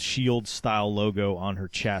old S.H.I.E.L.D. style logo on her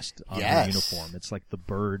chest on her uniform. It's like the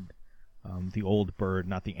bird. The old bird,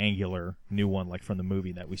 not the angular new one like from the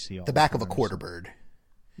movie that we see all the back time, of a quarter bird.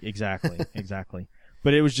 Exactly.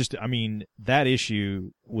 But it was just, that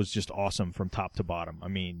issue was just awesome from top to bottom.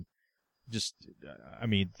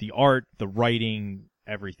 The art, the writing,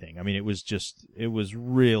 everything. It was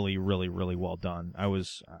really, really, really well done. it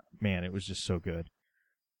was just so good.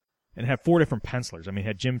 And it had 4 different pencilers. It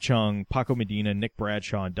had Jim Chung, Paco Medina, Nick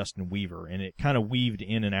Bradshaw, and Dustin Weaver, and it kind of weaved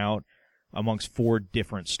in and out amongst 4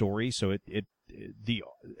 different stories. So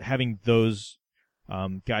having those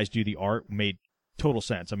guys do the art made total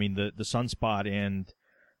sense. The Sunspot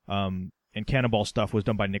and Cannonball stuff was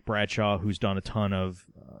done by Nick Bradshaw, who's done a ton of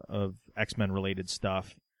X-Men related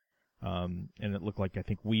stuff. And it looked like I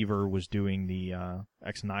think Weaver was doing the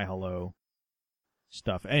Ex Nihilo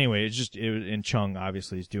stuff. Anyway, and Chung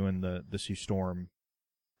obviously is doing the Sue Storm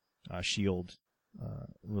S.H.I.E.L.D.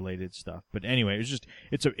 Related stuff. But anyway,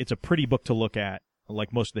 it's a pretty book to look at,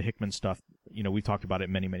 like most of the Hickman stuff. We've talked about it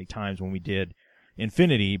many, many times when we did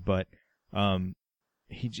Infinity, but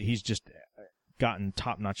he's just gotten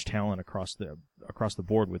top-notch talent across the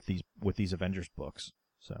board with these Avengers books.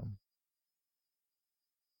 So,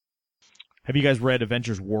 have you guys read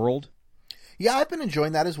Avengers World? Yeah, I've been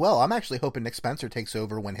enjoying that as well. I'm actually hoping Nick Spencer takes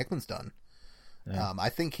over when Hickman's done. Yeah. I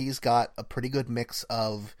think he's got a pretty good mix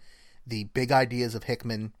of the big ideas of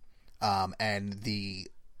Hickman, and the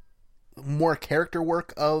more character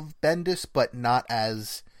work of Bendis, but not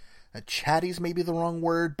as chatty's maybe the wrong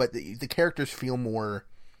word, but the characters feel more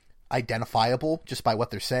identifiable just by what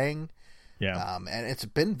they're saying. Yeah. And it's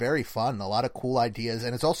been very fun. A lot of cool ideas,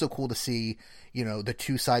 and it's also cool to see, the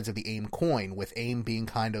 2 sides of the AIM coin, with AIM being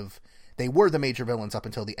they were the major villains up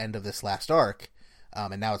until the end of this last arc,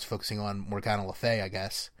 and now it's focusing on Morgana Le Fay, I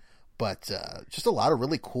guess. But just a lot of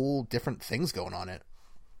really cool, different things going on it.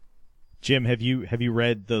 Jim, have you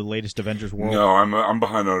read the latest Avengers World? No, I'm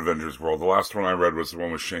behind on Avengers World. The last one I read was the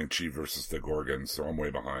one with Shang-Chi versus the Gorgons, so I'm way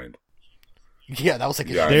behind. Yeah, that was like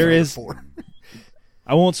there is.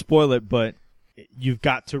 I won't spoil it, but you've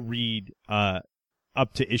got to read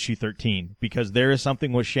up to issue 13 because there is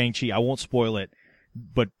something with Shang-Chi. I won't spoil it,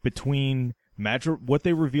 but between what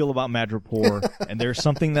they reveal about Madripoor, and there's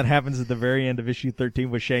something that happens at the very end of issue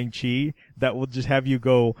 13 with Shang-Chi that will just have you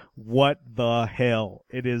go, "What the hell?"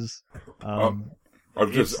 It is.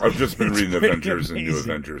 I've just been reading Avengers and New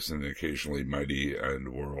Avengers, and occasionally Mighty and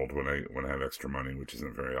World when I have extra money, which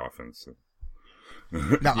isn't very often. So.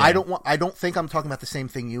 Now I don't think I'm talking about the same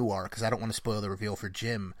thing you are, because I don't want to spoil the reveal for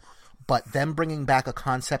Jim. But them bringing back a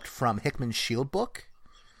concept from Hickman's S.H.I.E.L.D. book.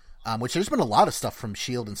 Which there's been a lot of stuff from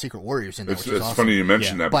S.H.I.E.L.D. and Secret Warriors in there. It's awesome. Funny you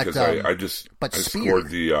mention that because I scored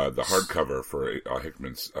the hardcover for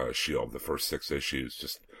Hickman's S.H.I.E.L.D. the first 6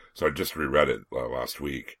 issues. So I just reread it last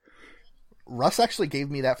week. Russ actually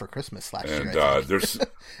gave me that for Christmas last year. And there's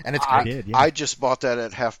and it's great. I just bought that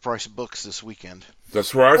at Half Price Books this weekend.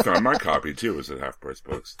 That's where I found my copy too. Was at Half Price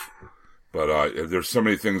Books. But there's so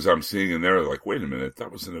many things I'm seeing in there. Like, wait a minute,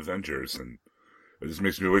 that was in Avengers and. It just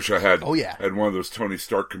makes me wish I had had one of those Tony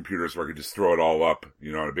Stark computers where I could just throw it all up,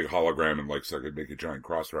 on a big hologram, and so I could make a giant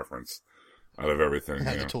cross reference out of everything.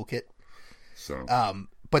 The toolkit. So,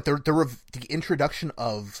 but the introduction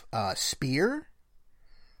of Spear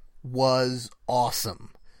was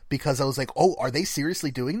awesome because I was like, oh, are they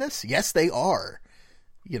seriously doing this? Yes, they are.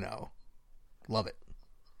 Love it.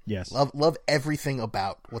 Yes, love everything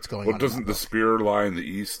about what's going on. Well, doesn't the Spear lie in the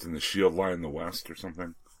east and the shield lie in the west, or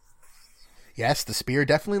something? Yes, the Spear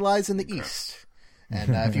definitely lies in the east.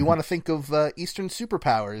 And if you want to think of Eastern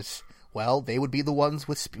superpowers, well, they would be the ones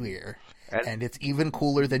with Spear. And it's even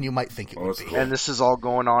cooler than you might think it would be. Cool. And this is all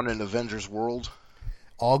going on in Avengers World?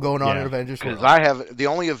 All going on in Avengers World. Because the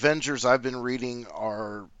only Avengers I've been reading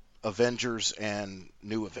are Avengers and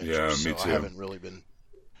New Avengers. Yeah, me so too. I haven't really been...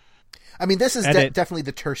 this is definitely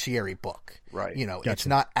the tertiary book. Right. Gotcha. It's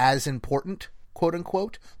not as important, quote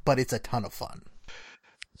unquote, but it's a ton of fun.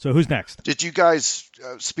 So who's next? Did you guys,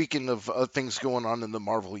 speaking of things going on in the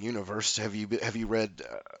Marvel Universe, have you read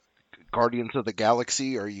Guardians of the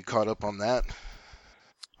Galaxy, are you caught up on that?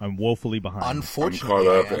 I'm woefully behind. I'm Unfortunately, caught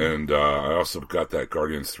up, I am. and I also got that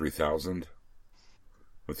Guardians 3000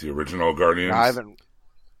 with the original Guardians. I haven't.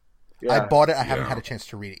 I Yeah. bought it. I haven't Yeah. had a chance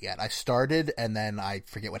to read it yet. I started, and then I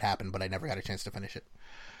forget what happened, but I never got a chance to finish it.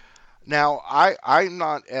 Now, I'm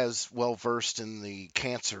not as well versed in the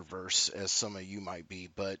cancer verse as some of you might be,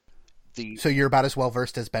 but the So you're about as well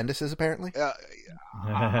versed as Bendis is, apparently?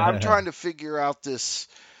 I'm trying to figure out this.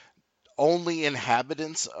 Only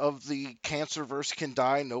inhabitants of the Cancerverse can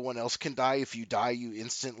die. No one else can die. If you die, you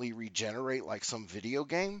instantly regenerate, like some video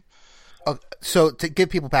game. So to give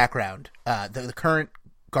people background, the current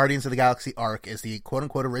Guardians of the Galaxy arc is the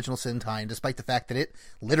quote-unquote original sin tie, despite the fact that it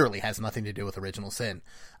literally has nothing to do with original sin.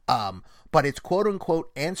 But it's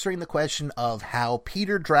quote-unquote answering the question of how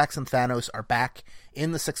Peter, Drax, and Thanos are back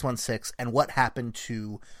in the 616 and what happened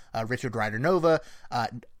to Richard Rider Nova,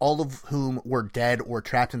 all of whom were dead or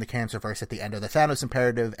trapped in the Cancerverse at the end of the Thanos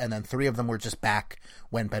Imperative, and then 3 of them were just back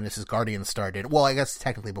when Bendis' Guardians started. Well, I guess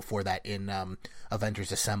technically before that in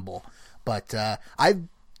Avengers Assemble. But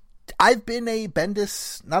I've been a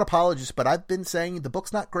Bendis, not apologist, but I've been saying the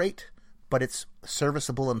book's not great, but it's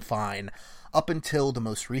serviceable and fine, up until the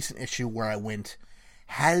most recent issue where I went,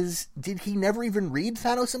 did he never even read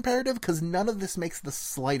Thanos Imperative? Because none of this makes the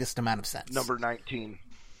slightest amount of sense. Number 19.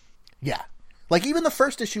 Yeah. Like, even the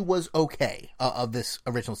first issue was okay of this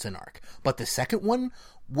original sin arc, but the second one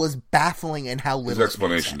was baffling in how little His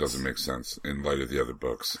explanation it made sense. doesn't make sense in light of the other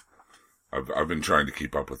books. I've been trying to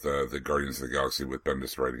keep up with the Guardians of the Galaxy with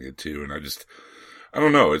Bendis writing it too, and I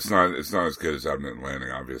don't know. It's not as good as Abnett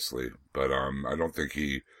Lanning, obviously, but I don't think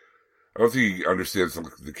he understands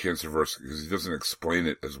the Cancerverse because he doesn't explain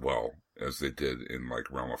it as well as they did in like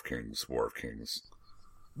Realm of Kings, War of Kings.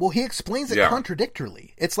 Well, he explains it Yeah.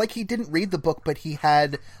 contradictorily. It's like he didn't read the book, but he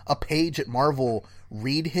had a page at Marvel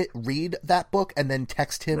read that book and then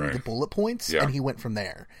text him Right. the bullet points, Yeah. and he went from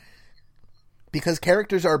there. Because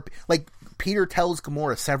characters are, like, Peter tells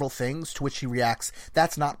Gamora several things to which she reacts,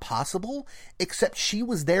 that's not possible, except she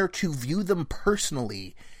was there to view them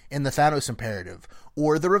personally in the Thanos Imperative.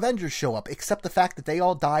 Or the Revengers show up, except the fact that they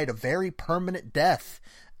all died a very permanent death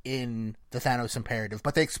in the Thanos Imperative,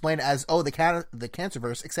 but they explain it as, the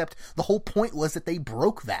Cancerverse, except the whole point was that they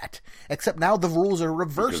broke that. Except now the rules are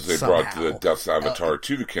reversed Because they somehow. brought the Death's Avatar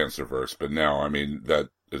to the Cancerverse, but now, I mean, that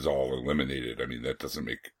is all eliminated. I mean, that doesn't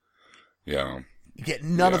make, Yet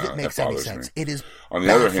none of Yeah, it makes that any bothers sense. me. It is On the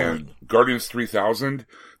baffling. other hand, Guardians 3000,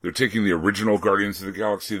 they're taking the original Guardians of the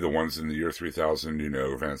Galaxy, the ones in the year 3000,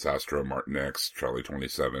 Vance Astro, Martin X, Charlie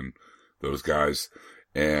 27, those guys,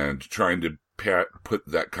 and trying to put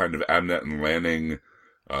that kind of Abnett and Lanning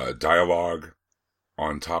dialogue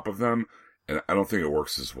on top of them, and I don't think it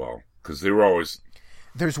works as well, because they were always...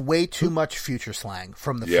 There's way too much future slang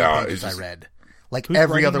from the few Yeah, pages it's I read. Like, Who's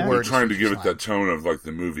every writing other that? word They're is trying to future give it slang. that tone of like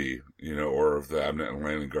the movie, or of the Abnett and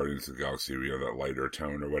Lanning Guardians of the Galaxy, that lighter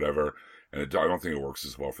tone or whatever. And I don't think it works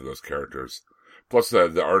as well for those characters. Plus,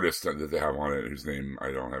 the artist that they have on it, whose name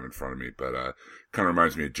I don't have in front of me, but kind of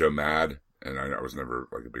reminds me of Joe Mad, and I was never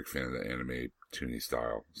like a big fan of the anime toony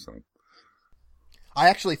style. So I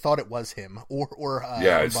actually thought it was him, or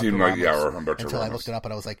yeah, it Humberto seemed like Ramos, or Humberto until I Ramos. looked it up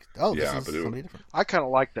and I was like, oh, this Yeah, is but it- somebody different. I kind of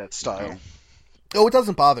like that style. Okay. Oh, it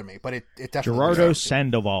doesn't bother me, but it definitely Gerardo does.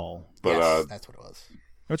 Sandoval. But Yes, that's what it was.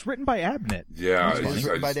 It's written by Abnett. yeah, It was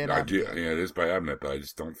written by Dan I do. Abnett. Yeah, it is by Abnett, but I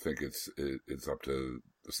just don't think it's up to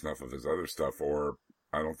the snuff of his other stuff, or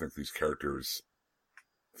I don't think these characters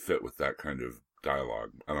fit with that kind of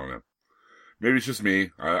dialogue. I don't know. Maybe it's just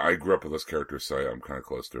me. I grew up with those characters, so I'm kind of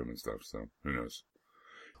close to them and stuff. So who knows?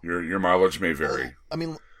 Your mileage may vary. I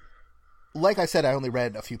mean, like I said, I only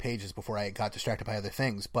read a few pages before I got distracted by other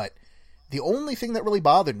things, but the only thing that really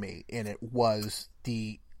bothered me in it was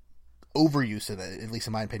the overuse of it, at least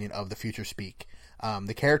in my opinion, of the future speak.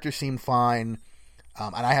 The characters seemed fine,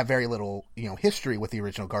 and I have very little, history with the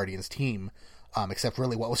original Guardians team, except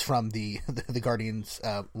really what was from the Guardians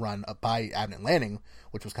run by Abnett Lanning,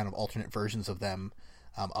 which was kind of alternate versions of them,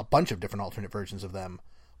 a bunch of different alternate versions of them,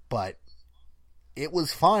 but it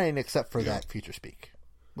was fine except for that future speak,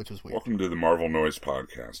 which was weird. Welcome to the Marvel Noise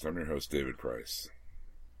Podcast. I'm your host, David Price.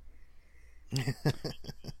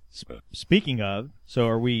 Speaking of, so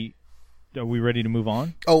are we ready to move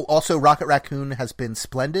on? Oh, also, Rocket Raccoon has been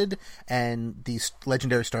splendid, and the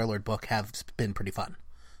Legendary Star-Lord book have been pretty fun.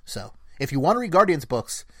 So, if you want to read Guardians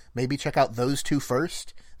books, maybe check out those two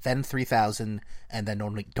first, then 3000, and then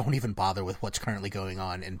don't even bother with what's currently going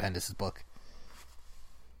on in Bendis' book.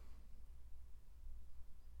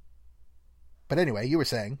 But anyway, you were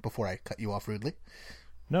saying, before I cut you off rudely.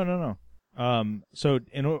 No. So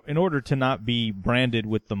in order to not be branded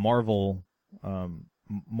with the Marvel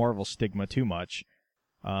stigma too much,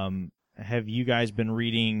 have you guys been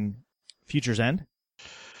reading Future's End?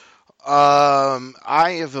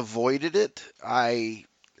 I have avoided it. Because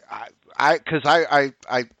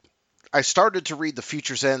I started to read the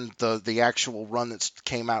Future's End, the actual run that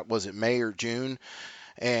came out, was it May or June,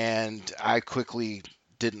 and I quickly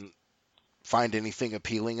didn't find anything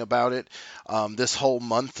appealing about it. This whole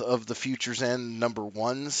month of the Future's End number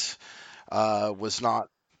ones was not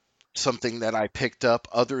something that I picked up,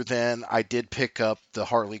 other than I did pick up the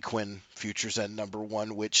Harley Quinn Future's End number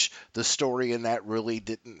one, which the story in that really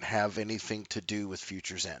didn't have anything to do with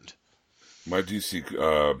Future's End. My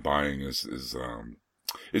DC buying is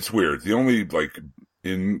it's weird. The only like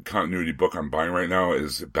in continuity book I'm buying right now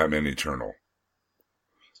is Batman Eternal.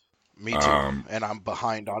 Me too, and I'm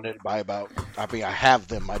behind on it by about. I mean, I have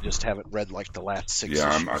them. I just haven't read like the last 6 issues.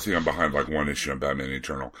 I think I'm behind like one issue on Batman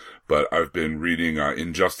Eternal. But I've been reading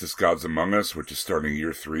Injustice: Gods Among Us, which is starting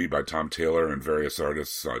year 3 by Tom Taylor and various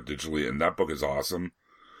artists digitally, and that book is awesome.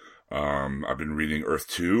 I've been reading Earth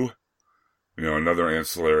 2, another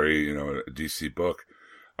ancillary, DC book,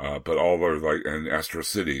 but all their and Astro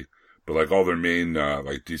City. But like all their main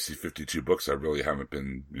like DC 52 books, I really haven't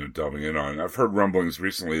been delving in on. I've heard rumblings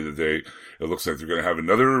recently that it looks like they're going to have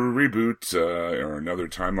another reboot or another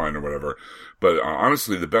timeline or whatever. But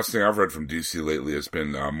honestly, the best thing I've read from DC lately has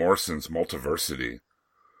been Morrison's Multiversity.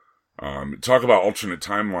 Talk about alternate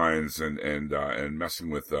timelines and messing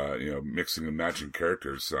with mixing and matching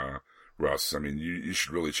characters. Russ, I mean, you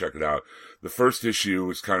should really check it out. The first issue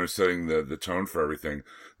was kind of setting the tone for everything.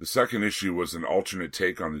 The second issue was an alternate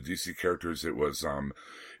take on the DC characters. It was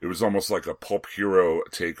almost like a pulp hero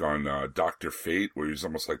take on Dr. Fate, where he's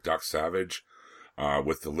almost like Doc Savage,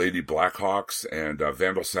 with the Lady Blackhawks, and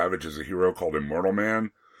Vandal Savage is a hero called Immortal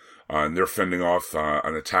Man. And they're fending off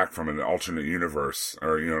an attack from an alternate universe,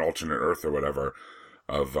 or an alternate Earth or whatever,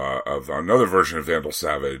 of another version of Vandal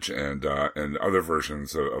Savage and other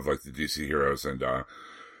versions of like the DC heroes and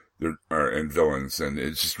villains. And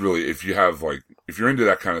it's just really, if you're into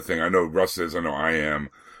that kind of thing, I know Russ is, I know I am.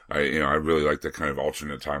 I really like that kind of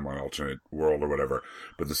alternate timeline, alternate world or whatever.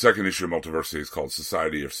 But the second issue of Multiversity is called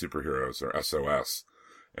Society of Superheroes, or SOS.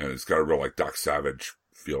 And it's got a real like Doc Savage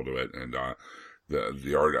feel to it. And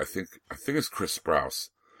the art, I think it's Chris Sprouse.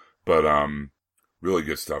 But really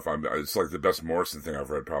good stuff. It's like the best Morrison thing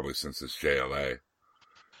I've read probably since this JLA.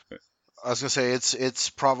 I was gonna say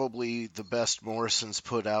it's probably the best Morrison's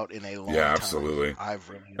put out in a long time. Yeah, absolutely. I've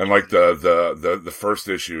really and like the first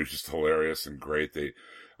issue is just hilarious and great. They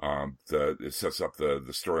it sets up the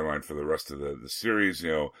storyline for the rest of the series.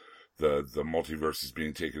 The multiverse is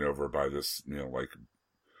being taken over by this like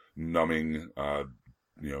numbing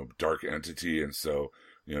dark entity, and so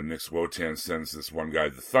Nix Wotan sends this one guy,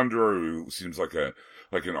 the Thunderer, who seems like an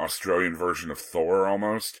Australian version of Thor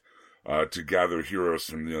almost, to gather heroes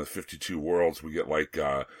from the 52 worlds. We get like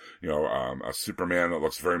a Superman that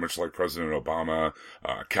looks very much like President Obama,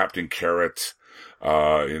 Captain Carrot,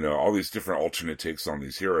 all these different alternate takes on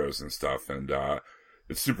these heroes and stuff, and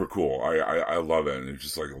it's super cool. I love it, and there's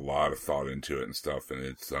just like a lot of thought into it and stuff,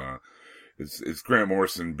 and it's Grant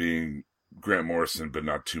Morrison being Grant Morrison, but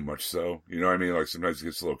not too much so. You know what I mean? Like sometimes he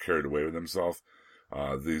gets a little carried away with himself.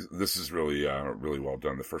 This is really well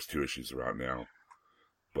done. The first 2 issues are out now,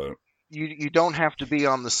 but you don't have to be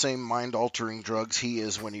on the same mind-altering drugs he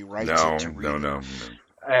is when he writes it to read. No.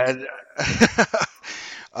 And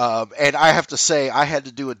and I have to say, I had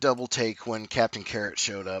to do a double take when Captain Carrot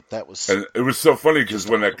showed up. And it was so funny because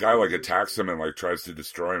when that guy like attacks him and like tries to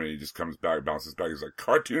destroy him, and he just comes back, bounces back. He's like,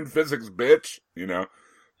 "Cartoon physics, bitch!"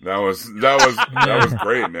 That was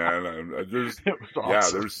great, man. It was awesome. Yeah,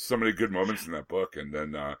 there was so many good moments in that book, and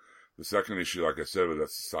then the second issue, like I said, with that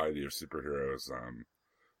Society of Superheroes,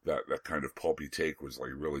 that kind of pulpy take was like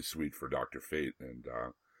really sweet for Dr. Fate and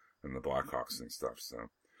the Blackhawks and stuff. So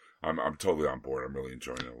I'm totally on board. I'm really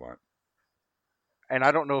enjoying it a lot. And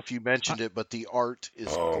I don't know if you mentioned it, but the art is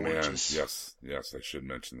gorgeous. Man, yes, I should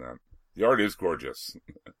mention that. The art is gorgeous.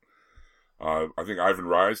 I think Ivan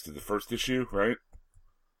Reis did the first issue, right?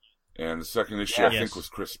 And the second issue, I think, was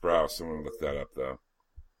Chris Sprouse. Someone look that up, though.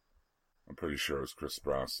 I'm pretty sure it was Chris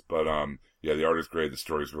Sprouse. But, the art is great. The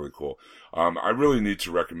story is really cool. I really need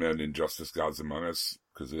to recommend Injustice: Gods Among Us,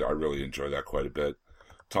 because I really enjoy that quite a bit.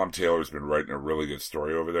 Tom Taylor's been writing a really good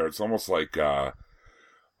story over there. It's almost like the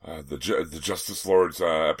Justice Lord's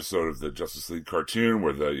episode of the Justice League cartoon,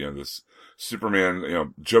 where this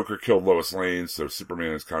Superman, Joker killed Lois Lane, so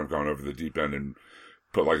Superman has kind of gone over the deep end and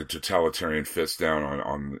put like a totalitarian fist down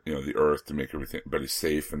on the Earth to make everybody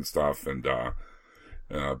safe and stuff, and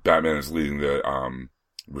Batman is leading the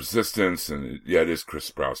Resistance, and it is Chris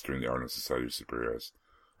Sprouse doing the Art and Society of Superheroes.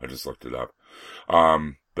 I just looked it up.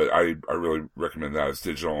 But I really recommend that. It's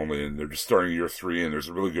digital only, and they're just starting year 3, and there's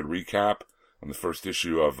a really good recap on the first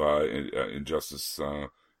issue of Injustice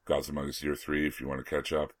Gods Among Us year 3 if you want to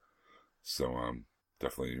catch up. So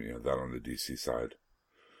definitely that on the DC side.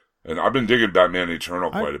 And I've been digging Batman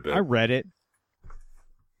Eternal quite a bit. I read it.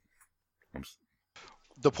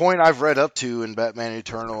 The point I've read up to in Batman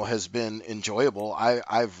Eternal has been enjoyable.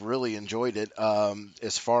 I've really enjoyed it.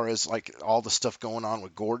 As far as like all the stuff going on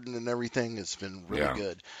with Gordon and everything, it's been really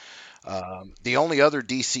good. The only other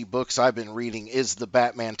DC books I've been reading is the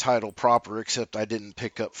Batman title proper, except I didn't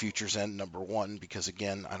pick up Future's End #1 because,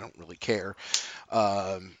 again, I don't really care.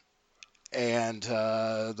 And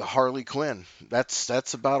the Harley Quinn.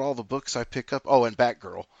 That's about all the books I pick up. Oh, and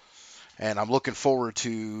Batgirl. And I'm looking forward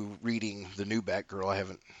to reading the new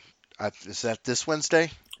Batgirl. Is that this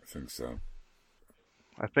Wednesday? I think so.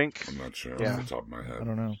 I think. I'm not sure Yeah. off the top of my head. I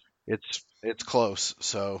don't know. It's close.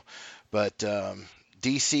 So, but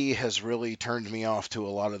DC has really turned me off to a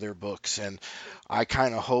lot of their books, and I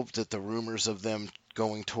kind of hope that the rumors of them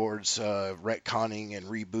going towards retconning and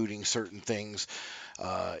rebooting certain things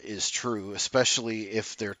is true, especially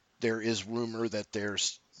if there is rumor that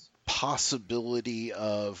there's possibility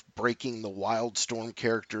of breaking the Wildstorm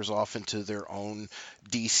characters off into their own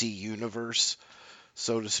DC universe,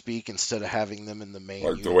 so to speak, instead of having them in the main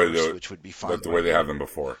Like universe, which would be fine. Like the way they have them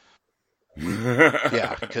before.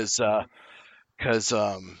 Yeah, because we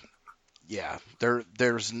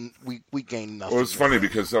gain nothing. Well, it's funny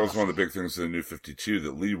because that was one of the big things in the New 52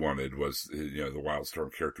 that Lee wanted was the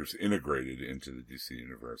Wildstorm characters integrated into the DC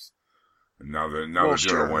universe, and now they're doing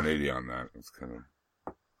a 180 on that. It's kind of.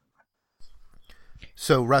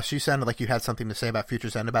 So, Russ, you sounded like you had something to say about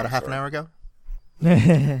Future's End about a half an hour ago?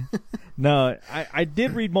 No, I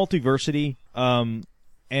did read Multiversity,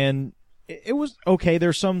 and it was okay.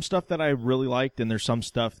 There's some stuff that I really liked, and there's some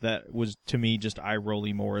stuff that was, to me, just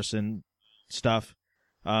eye-rolly Morrison stuff.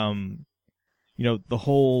 The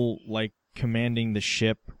whole, like, commanding the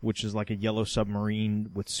ship, which is like a yellow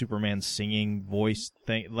submarine with Superman singing voice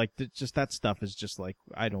thing, like, just that stuff is just like,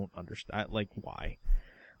 I don't understand, like, why?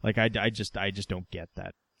 Like, I just don't get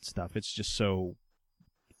that stuff. It's just so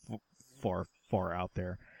far out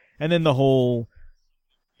there. And then the whole,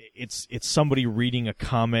 it's somebody reading a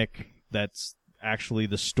comic that's actually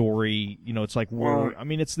the story. It's like,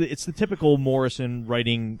 it's the typical Morrison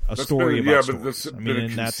writing a story about stories. That's been a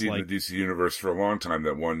conceit in the DC universe for a long time,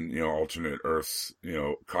 that one, alternate Earth's,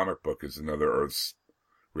 comic book is another Earth's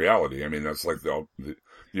reality. I mean, that's like the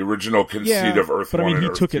original conceit of Earth 1 and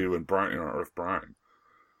Earth 2 and Earth Brian.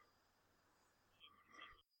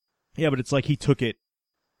 Yeah, but it's like he took it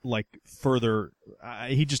like further.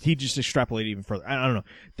 He just extrapolated even further. I don't know.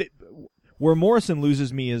 Where Morrison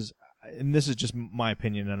loses me is, and this is just my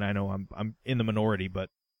opinion, and I know I'm in the minority, but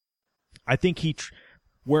I think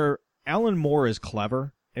where Alan Moore is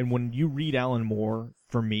clever, and when you read Alan Moore,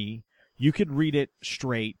 for me, you could read it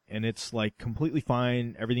straight, and it's like completely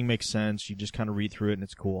fine. Everything makes sense. You just kind of read through it, and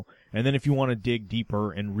it's cool. And then if you want to dig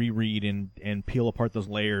deeper and reread and peel apart those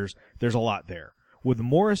layers, there's a lot there. With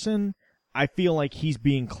Morrison, I feel like he's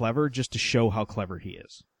being clever just to show how clever he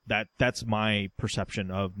is. That's my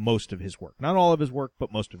perception of most of his work. Not all of his work,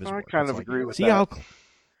 but most of his work. I kind of agree with that.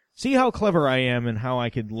 See how clever I am, and how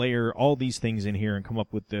I could layer all these things in here and come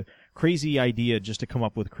up with the crazy idea just to come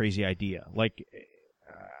up with a crazy idea. Like,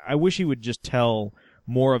 I wish he would just tell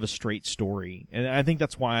more of a straight story. And I think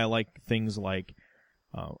that's why I like things like,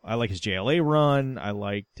 I like his JLA run.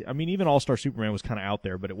 Even All-Star Superman was kind of out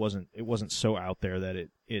there, but it wasn't so out there that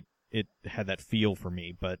it had that feel for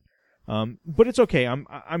me. But it's okay. I'm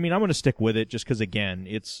going to stick with it just because, again,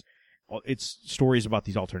 it's stories about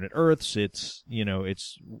these alternate Earths. It's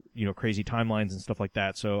crazy timelines and stuff like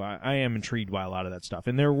that. So I am intrigued by a lot of that stuff.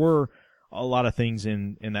 And there were a lot of things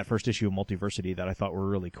in that first issue of Multiversity that I thought were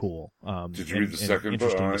really cool. Did you read the second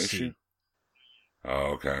issue?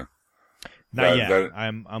 Oh, okay. Not yet.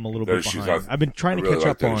 I'm a little bit behind. I've been trying to catch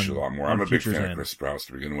up on a lot more. I'm a big fan of Chris Sprouse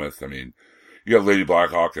to begin with. I mean, you got Lady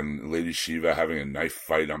Blackhawk and Lady Shiva having a knife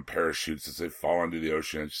fight on parachutes as they fall into the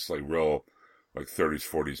ocean. It's just like real, like 30s,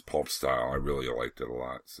 40s pulp style. I really liked it a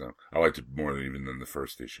lot. So I liked it more even than the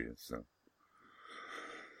first issue. So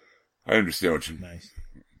I understand what you mean. Nice.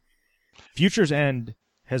 Future's End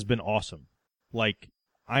has been awesome. Like,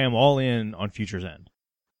 I am all in on Future's End.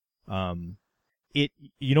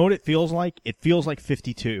 You know what it feels like? It feels like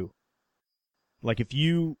 52. Like, if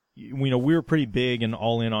we were pretty big and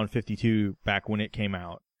all in on 52 back when it came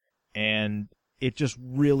out, and it just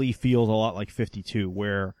really feels a lot like 52,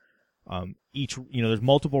 where Each, there's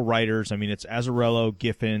multiple writers. I mean, it's Azzarello,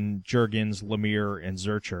 Giffen, Jurgens, Lemire, and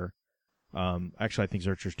Zurcher. Actually, I think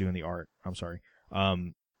Zurcher's doing the art. I'm sorry.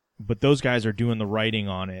 But those guys are doing the writing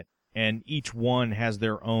on it, and each one has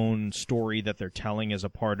their own story that they're telling as a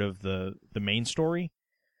part of the main story.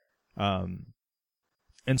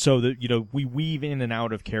 And so we weave in and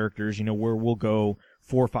out of characters, where we'll go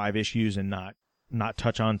 4 or 5 issues and not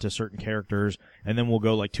touch on to certain characters, and then we'll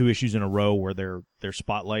go like 2 issues in a row where they're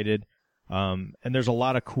spotlighted. And there's a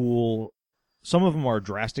lot of cool. Some of them are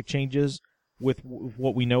drastic changes with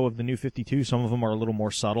what we know of the New 52. Some of them are a little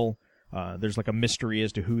more subtle. There's like a mystery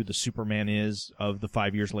as to who the Superman is of the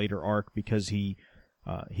 5 Years Later arc, because he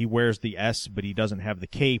wears the S, but he doesn't have the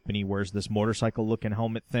cape, and he wears this motorcycle-looking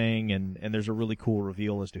helmet thing, and there's a really cool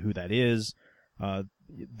reveal as to who that is.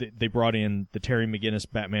 They brought in the Terry McGinnis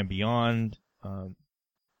Batman Beyond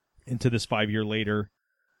into this 5 Year Later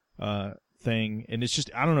thing, and it's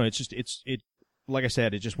just, I don't know, it's like I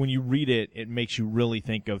said, it just, when you read it, it makes you really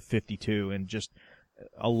think of 52, and just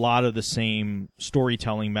a lot of the same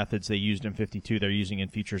storytelling methods they used in 52 they're using in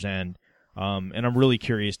Future's End, and I'm really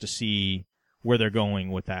curious to see where they're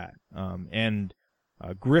going with that. And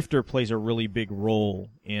Grifter plays a really big role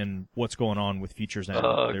in what's going on with Future's End.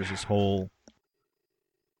 There's this whole...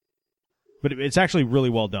 But it's actually really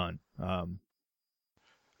well done. I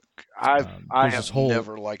have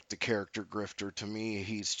never liked the character Grifter. To me,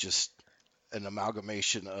 he's just an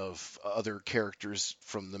amalgamation of other characters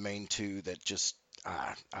from the main 2 that just...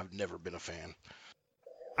 I've never been a fan.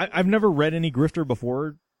 I've never read any Grifter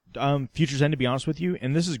before Future's End, to be honest with you,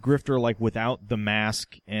 and this is Grifter like without the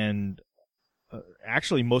mask and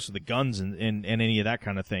actually most of the guns and any of that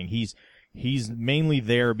kind of thing. He's mainly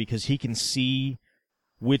there because he can see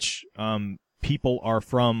which people are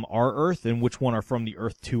from our Earth and which one are from the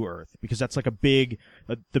Earth to Earth, because that's like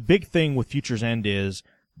the big thing with Future's End is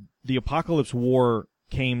the Apocalypse War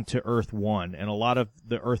came to Earth 1, and a lot of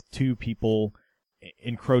the Earth 2 people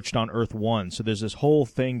encroached on Earth 1. So there's this whole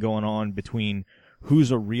thing going on between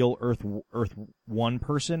who's a real Earth 1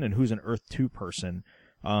 person and who's an Earth 2 person.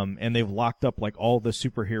 And they've locked up like all the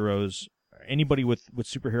superheroes, anybody with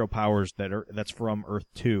superhero powers that's from Earth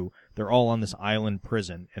 2. They're all on this island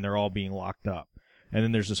prison, and they're all being locked up. And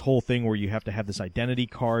then there's this whole thing where you have to have this identity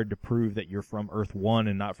card to prove that you're from Earth 1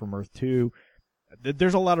 and not from Earth 2.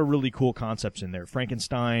 There's a lot of really cool concepts in there.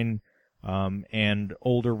 Frankenstein, and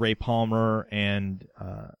older Ray Palmer and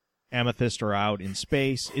Amethyst are out in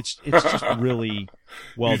space. It's just really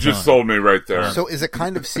well done. You just sold me right there. So is it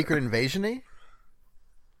kind of Secret Invasion-y?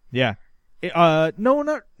 Yeah. No,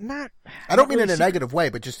 not. I don't mean in a negative way,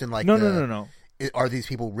 but just in like No. Are these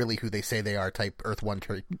people really who they say they are? Type Earth 1,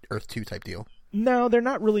 Earth 2 type deal? No, they're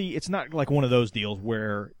not really. It's not like one of those deals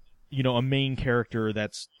where a main character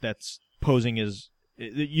that's posing as.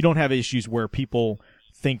 You don't have issues where people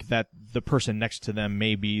think that the person next to them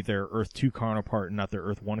may be their Earth 2 counterpart and not their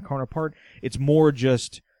Earth 1 counterpart. It's more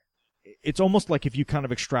just, it's almost like if you kind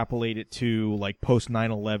of extrapolate it to like post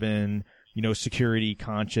 9/11, security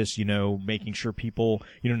conscious, making sure people,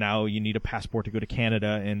 now you need a passport to go to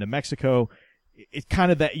Canada and to Mexico. It's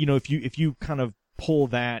kind of that, if you kind of pull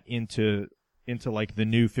that into like the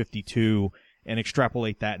New 52 and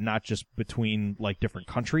extrapolate that not just between like different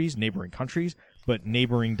countries, neighboring countries, but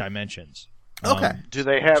neighboring dimensions. Okay. Do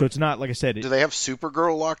they have? So it's not, like I said. Do they have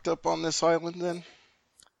Supergirl locked up on this island then?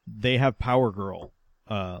 They have Power Girl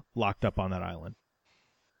locked up on that island.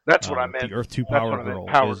 That's what I meant. The Earth 2 Power Girl.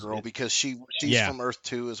 Power Girl, because she's from Earth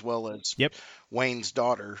 2 as well as Wayne's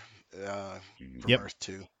daughter from Earth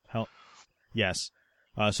 2. Yes.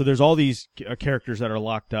 So there's all these characters that are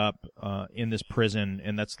locked up in this prison,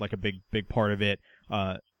 and that's like a big part of it.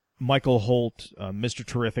 Michael Holt, Mr.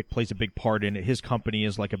 Terrific, plays a big part in it. His company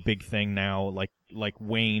is like a big thing now, like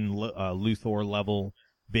Wayne Luthor level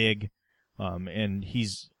big, and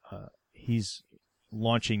he's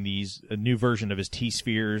launching a new version of his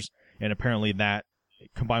T-Spheres, and apparently that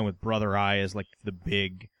combined with Brother Eye is like the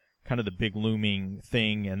big looming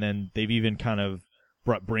thing, and then they've even kind of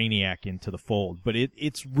brought Brainiac into the fold. But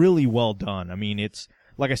it's really well done. I mean, it's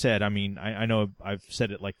like I said, I know I've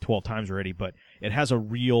said it like 12 times already, but it has a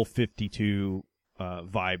real 52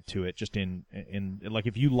 vibe to it. Just in like,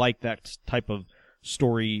 if you like that type of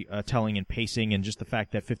story telling and pacing, and just the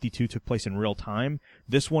fact that 52 took place in real time,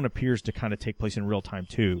 this one appears to kind of take place in real time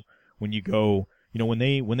too. When you go, when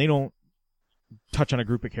they don't touch on a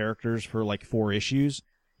group of characters for like 4 issues,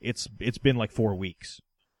 it's been like 4 weeks.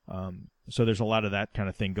 So there's a lot of that kind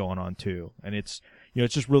of thing going on too, and it's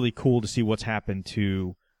just really cool to see what's happened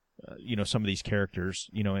to some of these characters,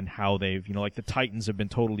 and how they've like the Titans have been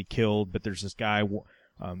totally killed, but there's this guy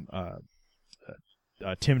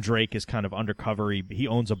Tim Drake is kind of undercover. He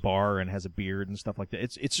owns a bar and has a beard and stuff like that.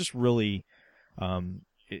 It's just really,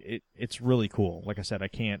 it's really cool. Like I said,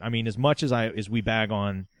 as much as we bag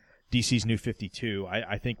on DC's New 52,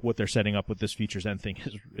 I think what they're setting up with this Future's End thing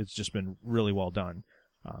it's just been really well done.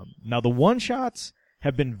 Now the one shots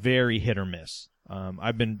have been very hit or miss.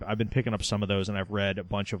 I've been picking up some of those, and I've read a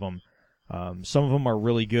bunch of them. Some of them are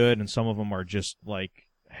really good, and some of them are just like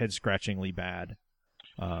head scratchingly bad.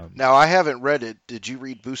 Now I haven't read it. Did you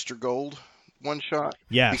read Booster Gold one shot?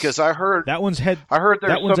 Yes, because I heard there's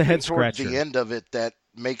something towards the end of it that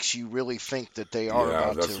makes you really think that they are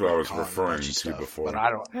about that's to what I was retcon referring to to before. But I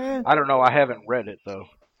don't know. I haven't read it though.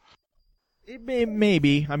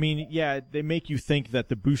 Maybe. I mean, yeah, they make you think that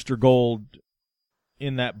the Booster Gold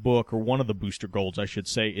in that book, or one of the Booster Golds, I should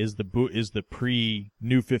say, is the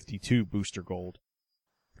pre-New 52 Booster Gold,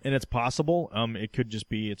 and it's possible. It could just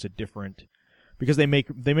be it's a different, because they make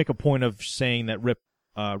a point of saying that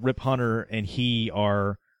Rip Hunter and he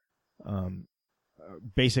are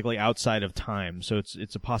basically outside of time, so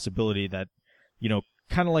it's a possibility that, you know,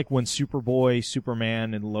 kind of like when Superboy,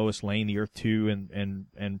 Superman, and Lois Lane, the Earth 2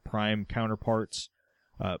 and Prime counterparts,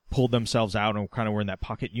 pulled themselves out and kind of were in that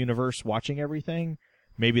pocket universe watching everything.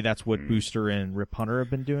 Maybe that's what Booster and Rip Hunter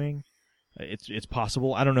have been doing. It's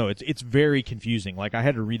possible. I don't know. It's very confusing. Like, I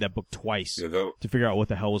had to read that book twice to figure out what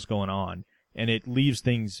the hell was going on, and it leaves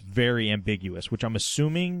things very ambiguous, which I'm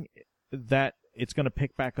assuming that it's going to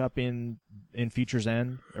pick back up in Future's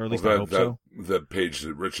End, or at least I hope so. The page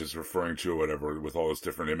that Rich is referring to, or whatever, with all those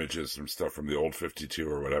different images and stuff from the old 52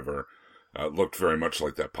 or whatever, looked very much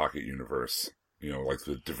like that pocket universe. You know, like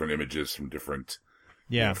the different images from different,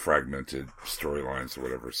 fragmented storylines or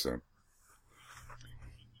whatever. So,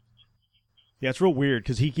 yeah, it's real weird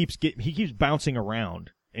because he keeps bouncing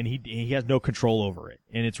around, and he has no control over it,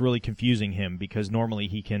 and it's really confusing him because normally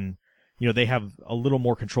he can. You know, they have a little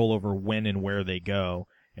more control over when and where they go,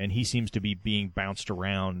 and he seems to be being bounced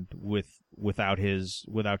around without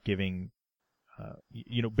giving,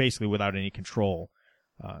 basically without any control,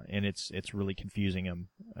 and it's really confusing him.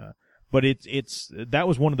 But that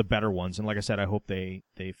was one of the better ones, and like I said, I hope they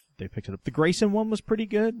picked it up. The Grayson one was pretty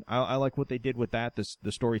good. I like what they did with that.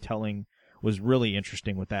 The storytelling was really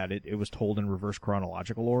interesting with that. It was told in reverse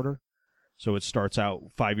chronological order. So it starts out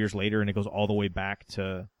 5 years later, and it goes all the way back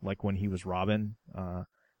to like when he was Robin,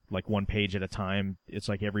 like one page at a time. It's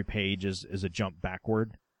like every page is a jump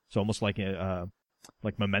backward. So almost like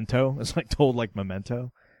like Memento. It's like told like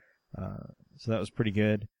Memento. So that was pretty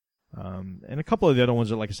good. And a couple of the other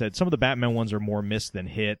ones are, like I said, some of the Batman ones are more miss than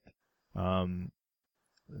hit. But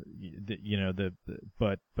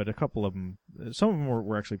a couple of them, some of them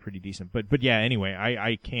were actually pretty decent. But yeah, anyway,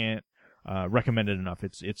 I can't recommend it enough.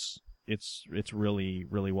 It's really,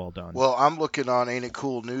 really well done. Well, I'm looking on Ain't It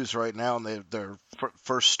Cool News right now, and their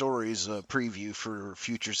first story is a preview for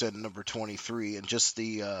Future's End number 23, and just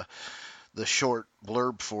the short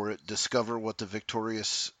blurb for it: discover what the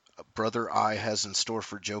victorious Brother Eye has in store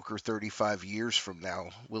for Joker 35 years from now.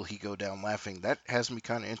 Will he go down laughing? That has me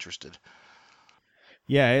kind of interested.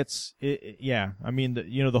 Yeah, yeah. I mean,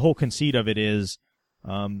 the whole conceit of it is,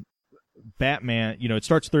 Batman, it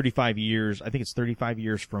starts 35 years. I think it's 35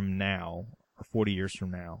 years from now, or 40 years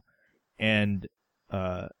from now. And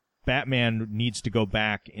Batman needs to go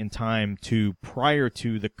back in time to prior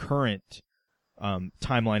to the current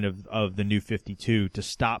timeline of the New 52 to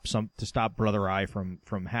stop Brother Eye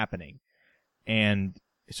from happening. And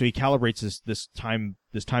so he calibrates this time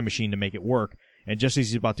machine to make it work. And just as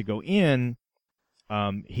he's about to go in,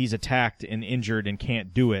 he's attacked and injured and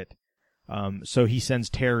can't do it. So he sends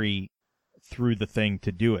Terry through the thing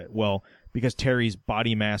to do it. Well, because Terry's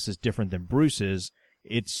body mass is different than Bruce's,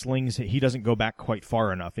 he doesn't go back quite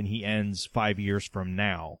far enough, and he ends 5 years from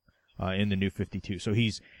now in the New 52. So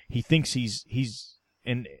he thinks he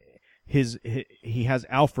has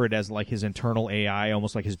Alfred as like his internal AI,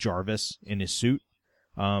 almost like his Jarvis in his suit.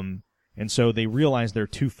 And so they realize they're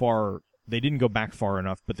too far. They didn't go back far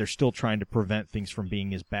enough, but they're still trying to prevent things from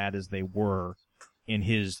being as bad as they were in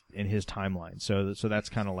his timeline. So that's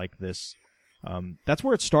kind of like this. That's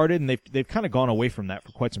where it started, and they've kind of gone away from that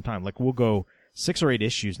for quite some time. Like, we'll go 6 or 8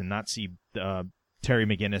 issues and not see Terry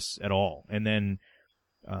McGinnis at all, and then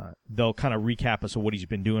they'll kind of recap us of what he's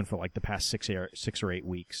been doing for like the past 6 or 8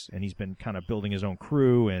 weeks, and he's been kind of building his own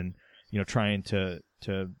crew and trying to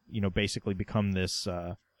basically become this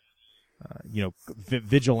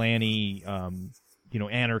vigilante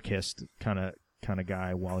anarchist kind of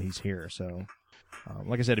guy while he's here. So.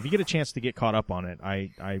 Like I said, if you get a chance to get caught up on it,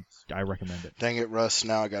 I recommend it. Dang it, Russ!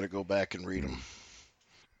 Now I got to go back and read them.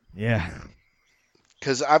 Yeah.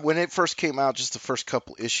 Because when it first came out, just the first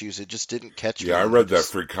couple issues, it just didn't catch me. Yeah, I read that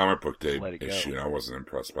Free Comic Book Day let it go. issue, and I wasn't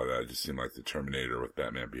impressed by that. It just seemed like the Terminator with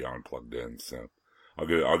Batman Beyond plugged in. So I'll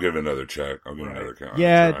give it another check. I'll give it another count.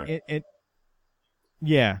 Yeah,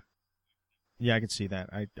 yeah, I can see that.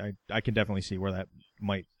 I can definitely see where that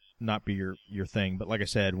might not be your thing. But like I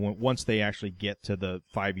said, once they actually get to the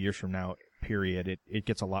 5 years from now period, it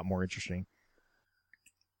gets a lot more interesting.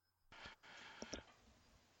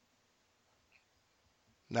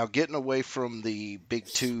 Now, getting away from the big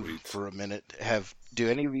two for a minute, do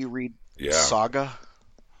any of you read Saga?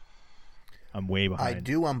 I'm way behind. I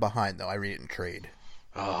do. I'm behind though. I read it in trade.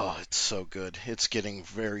 Oh, it's so good. It's getting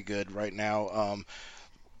very good right now.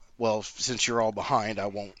 Well, since you're all behind, I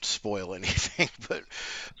won't spoil anything, but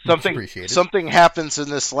something happens in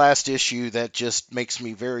this last issue that just makes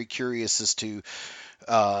me very curious as to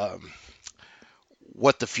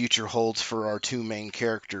what the future holds for our two main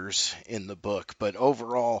characters in the book. But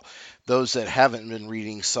overall, those that haven't been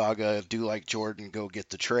reading Saga, do like Jordan, go get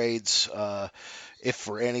the trades. If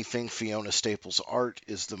for anything, Fiona Staples' art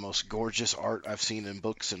is the most gorgeous art I've seen in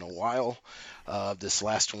books in a while. This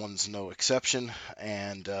last one's no exception.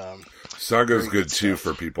 And Saga's good too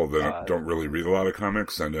for people that don't really read a lot of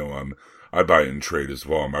comics. I know I buy it in trade as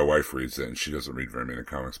well. My wife reads it, and she doesn't read very many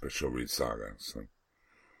comics, but she'll read Saga. So.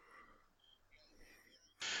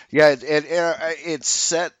 Yeah, it's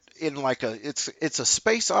set in like it's a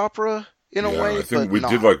space opera in a way. I think we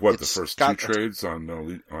did the first two trades on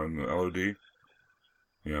LOD.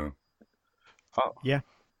 Yeah. Oh. Yeah.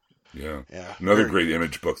 Yeah. Another great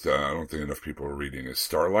image book that I don't think enough people are reading is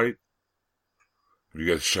Starlight. Have you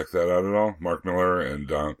guys checked that out at all? Mark Miller and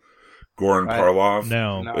Goran Parlov.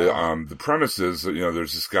 No. The premise is that,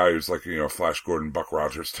 there's this guy who's like, Flash Gordon, Buck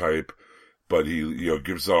Rogers type. But he,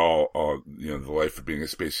 gives all, the life of being a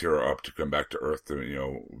space hero up to come back to Earth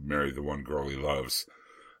to, marry the one girl he loves.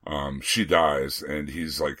 She dies, and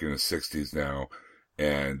he's like in his 60s now,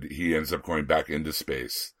 and he ends up going back into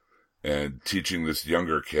space and teaching this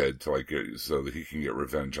younger kid to so that he can get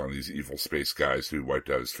revenge on these evil space guys who wiped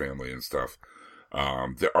out his family and stuff.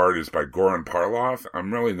 The art is by Goran Parlov.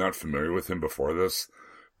 I'm really not familiar with him before this,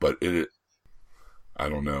 but I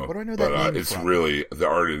don't know. What do I know that name it's from? really, the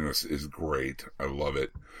art in this is great. I love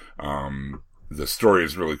it. The story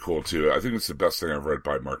is really cool too. I think it's the best thing I've read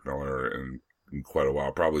by Mark Miller in quite a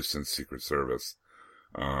while, probably since Secret Service.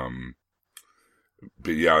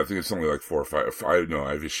 But yeah, I think it's only like 4 or 5.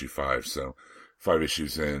 I have issue 5, so 5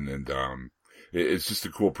 issues in, and it's just a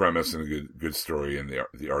cool premise and a good story, and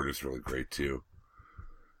the art is really great too.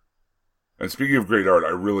 And speaking of great art,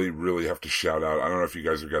 I really, really have to shout out. I don't know if you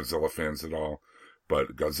guys are Godzilla fans at all,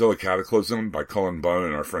 but Godzilla Cataclysm by Cullen Bunn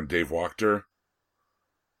and our friend Dave Wachter.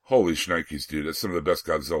 Holy shnikes, dude. That's some of the best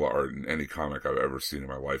Godzilla art in any comic I've ever seen in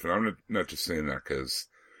my life. And I'm not just saying that because,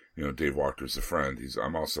 Dave Wachter's a friend.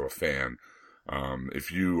 I'm also a fan.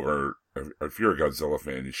 If you're a Godzilla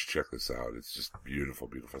fan, you should check this out. It's just beautiful,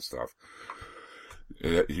 beautiful stuff.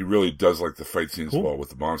 He really does the fight scenes well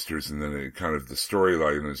with the monsters, and then the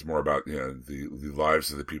storyline is more about the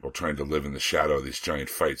lives of the people trying to live in the shadow of these giant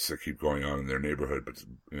fights that keep going on in their neighborhood, but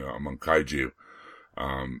among kaiju.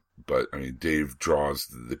 But I mean, Dave draws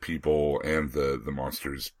the people and the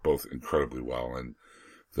monsters both incredibly well, and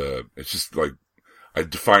it's just I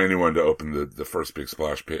defy anyone to open the first big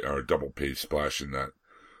splash page or double page splash in that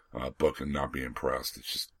book and not be impressed.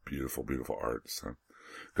 It's just beautiful, beautiful art. So,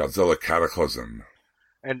 Godzilla Cataclysm.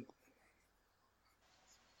 And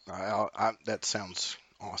that sounds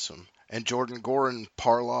awesome. And Jordan Goran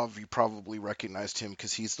Parlov, you probably recognized him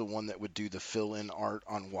because he's the one that would do the fill-in art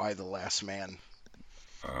on Y the Last Man.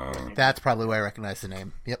 That's probably why I recognize the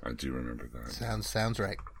name. Yep, I do remember that. Sounds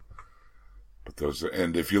right. But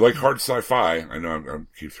and if you like hard sci-fi, I know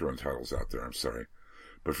I keep throwing titles out there. I'm sorry,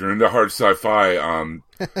 but if you're into hard sci-fi,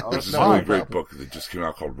 there's this really great book that just came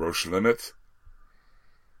out called Roche Limit.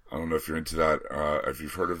 I don't know if you're into that, if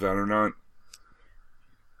you've heard of that or not.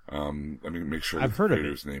 Let me make sure I've heard of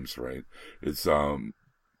creator's name's right. It's I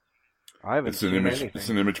haven't seen anything. It's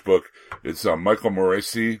an image book. It's Michael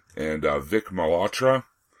Moreci and Vic Malhotra.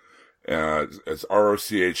 It's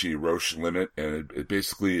ROCHE, Roche Limit, and it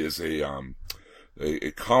basically is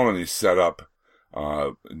a colony set up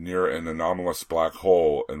near an anomalous black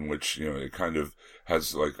hole in which it kind of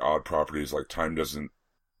has odd properties, like time doesn't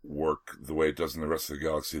work the way it does in the rest of the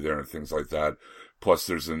galaxy there and things like that. Plus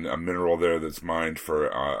there's a mineral there that's mined for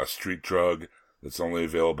a street drug that's only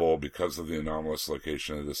available because of the anomalous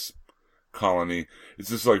location of this colony. It's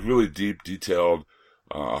this really deep, detailed,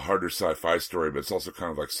 harder sci-fi story, but it's also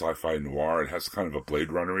kind of like sci-fi noir. It has kind of a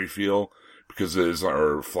Blade Runner-y feel because it is,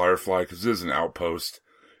 or Firefly, because it is an outpost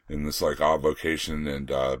in this like odd location, and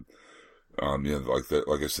like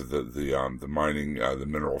I said, the mining, the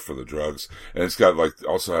mineral for the drugs, and it's got like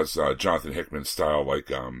also has Jonathan Hickman style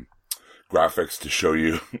like graphics to show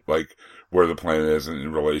you like where the planet is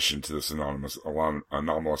in relation to this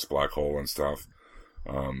anomalous black hole and stuff.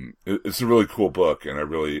 It's a really cool book, and I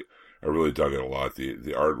really dug it a lot.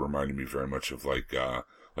 The art reminded me very much of like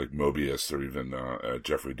Mobius or even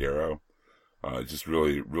Jeffrey Darrow. Just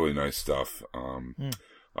really, really nice stuff.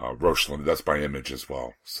 Roche, that's by Image as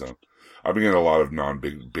well. So I've been getting a lot of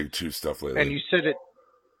big two stuff lately. And you said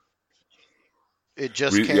it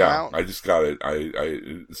just came out? I just got it.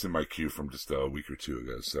 It's in my queue from just a week or two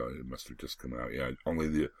ago, so it must have just come out. Yeah, only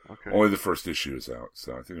the first issue is out.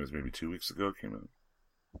 So I think it was maybe 2 weeks ago it came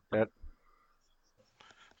out.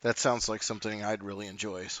 That sounds like something I'd really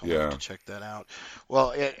enjoy, so I'll Yeah. have to check that out.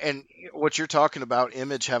 Well, and what you're talking about,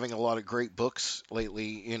 Image having a lot of great books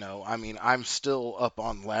lately, I mean, I'm still up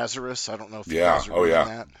on Lazarus. I don't know if you guys are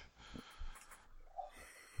reading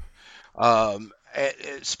that.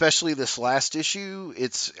 Especially this last issue,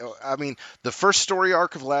 the first story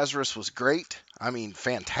arc of Lazarus was great. I mean,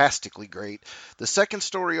 fantastically great. The second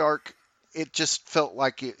story arc, it just felt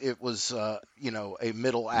like it was, a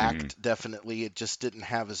middle act. Definitely, it just didn't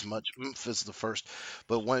have as much oomph as the first.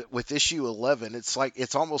 But with issue 11,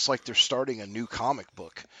 it's almost like they're starting a new comic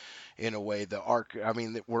book, in a way. The arc, I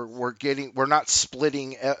mean, we're not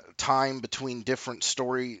splitting time between different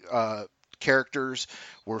story characters.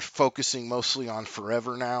 We're focusing mostly on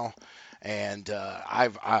Forever now, and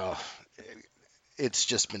it's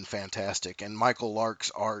just been fantastic. And Michael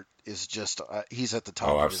Lark's art is just he's at the top.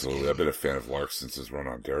 Oh, of his absolutely! game. I've been a fan of Lark since his run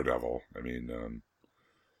on Daredevil. I mean,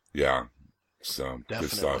 yeah, so Definitely.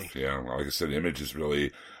 good stuff. Yeah, like I said, Image is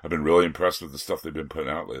really. I've been really impressed with the stuff they've been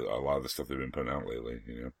putting out lately. A lot of the stuff they've been putting out lately.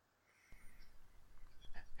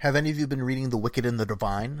 Have any of you been reading The Wicked and the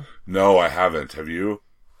Divine? No, I haven't. Have you?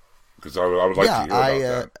 Because I would like to hear about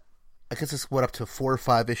that. I guess it's up to 4 or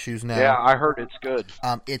 5 issues now. Yeah, I heard it's good.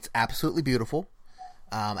 It's absolutely beautiful.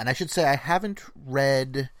 And I should say I haven't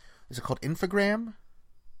read, is it called Infogram?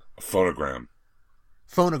 Phonogram.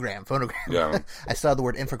 Phonogram. Yeah. I still have the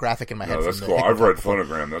word infographic in my head. No, that's from cool. the I've read Echo book.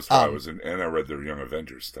 Phonogram. That's why I was in, and I read the Young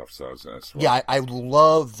Avengers stuff. So that's why. Yeah, I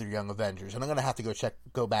love the Young Avengers, and I'm going to have to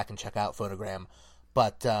go back and check out Phonogram.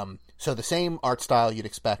 But, so the same art style you'd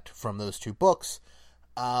expect from those two books.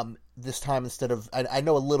 This time, instead of, I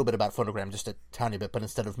know a little bit about Phonogram, just a tiny bit, but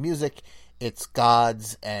instead of music, it's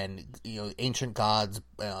gods and, ancient gods,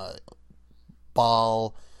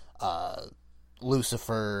 Baal,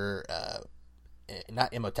 Lucifer,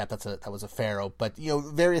 not Imhotep, that was a pharaoh, but,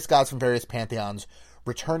 various gods from various pantheons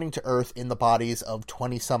returning to Earth in the bodies of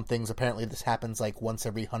 20-somethings. Apparently this happens like once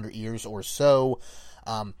every 100 years or so.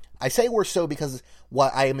 I say or so because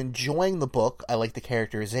while I am enjoying the book, I like the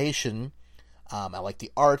characterization, I like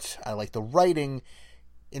the art, I like the writing.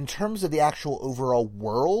 In terms of the actual overall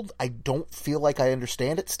world, I don't feel like I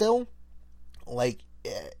understand it still.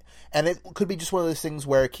 And it could be just one of those things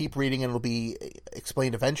where I keep reading and it'll be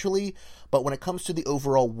explained eventually. But when it comes to the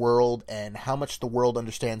overall world and how much the world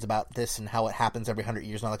understands about this and how it happens every 100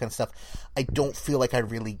 years and all that kind of stuff, I don't feel like I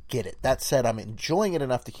really get it. That said, I'm enjoying it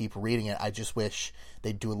enough to keep reading it. I just wish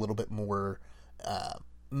they'd do a little bit more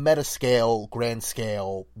meta-scale,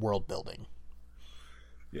 grand-scale world building.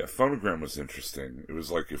 Yeah, Phonogram was interesting. It was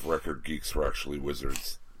like if record geeks were actually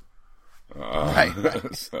wizards. Right.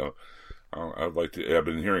 So I'd like to. I've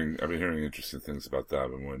been hearing interesting things about that.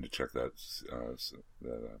 I've been wanting to check that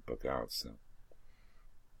book out. So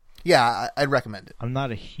yeah, I'd recommend it. I'm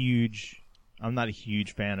not a huge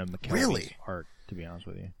fan of McKelvey's Really? art, to be honest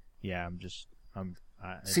with you. Yeah,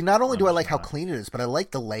 See, not only do I like how not. clean it is, but I like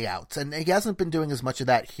the layouts. And he hasn't been doing as much of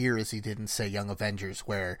that here as he did in, say, Young Avengers,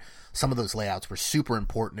 where some of those layouts were super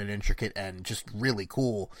important and intricate and just really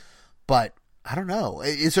cool. But I don't know.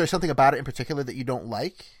 Is there something about it in particular that you don't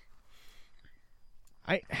like?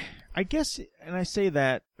 I guess, and I say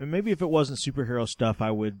that, maybe if it wasn't superhero stuff, I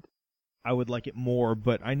would like it more.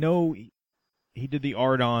 But I know he did the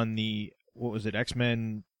art on the, what was it,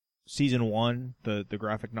 X-Men Season 1, the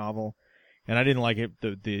graphic novel. And I didn't like it,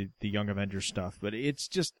 the Young Avengers stuff, but it's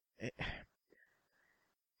just,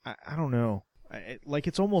 I don't know.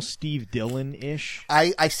 It's almost Steve Dillon-ish.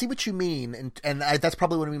 I see what you mean, and that's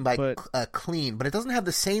probably what I mean by clean, but it doesn't have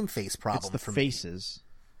the same face problem. It's the for faces.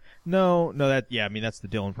 Me. No, that's the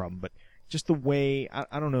Dillon problem, but just the way,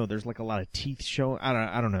 I don't know, there's like a lot of teeth showing.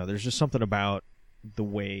 I don't know. There's just something about the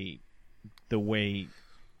way.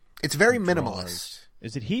 It's very minimalist.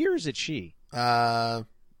 Is it he or is it she?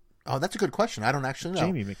 Oh, that's a good question. I don't actually know.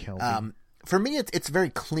 Jamie McKelvey. for me, it's very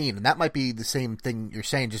clean, and that might be the same thing you're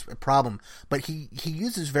saying, just a problem. But he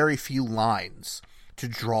uses very few lines to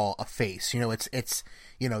draw a face. It's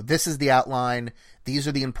this is the outline, these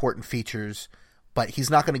are the important features, but he's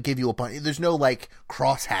not going to give you a bunch. There's no like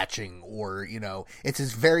cross hatching or it's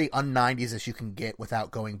as very un-90s as you can get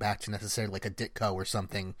without going back to necessarily like a Ditko or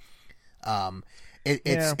something.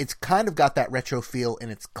 It's kind of got that retro feel in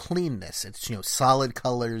its cleanness. It's solid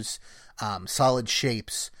colors, solid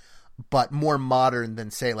shapes, but more modern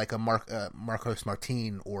than say like a Marcos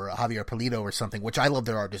Martin or a Javier Pulido or something, which I love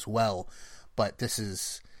their art as well. But this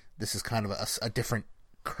is kind of a different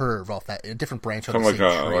curve off that, a different branch on the same tree.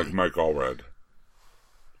 Like Mike Allred.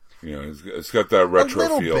 It's got that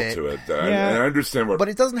retro feel to it. And I understand but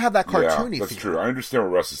it doesn't have that cartoony feel. That's true. I understand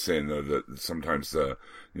what Russ is saying, though, that sometimes the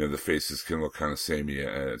faces can look kind of samey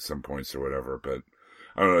at some points or whatever. But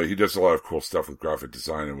I don't know. He does a lot of cool stuff with graphic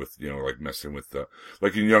design and with, like messing with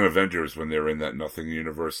like in Young Avengers when they were in that Nothing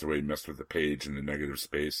universe, the way he messed with the page and the negative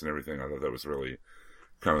space and everything. I thought that was really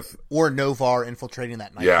kind of. Or Novar infiltrating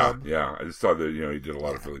that nightclub. Yeah. I just thought that, he did a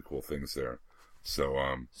lot of really cool things there. So,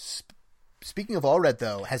 Speaking of Allred,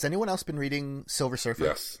 though, has anyone else been reading Silver Surfer?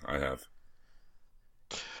 Yes, I have.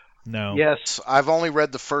 No. Yes, I've only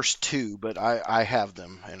read the first two, but I have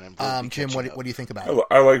them, and I'm Jim, what do you think about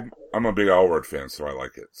it? I'm a big Allred fan, so I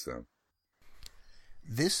like it. So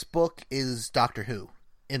this book is Doctor Who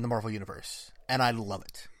in the Marvel Universe, and I love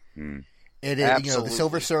it. It is, Absolutely. The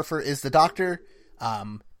Silver Surfer is the Doctor.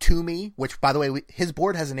 Toomey, which by the way, his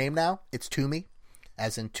board has a name now. It's Toomey,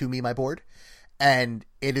 as in Toomey, my board. And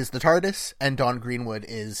it is the TARDIS, and Dawn Greenwood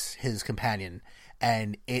is his companion,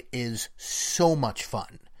 and it is so much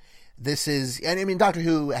fun. Doctor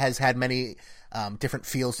Who has had many different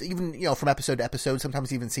feels, even from episode to episode,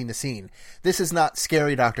 sometimes even scene to scene. This is not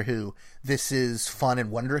scary Doctor Who. This is fun and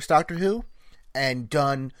wondrous Doctor Who, and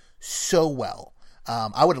done so well.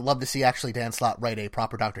 I would love to see actually Dan Slott write a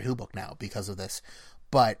proper Doctor Who book now because of this,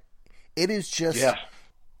 but it is just. Yeah.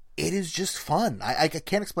 It is just fun. I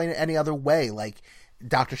can't explain it any other way. Like,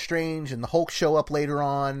 Doctor Strange and the Hulk show up later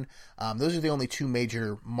on. Those are the only two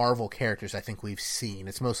major Marvel characters I think we've seen.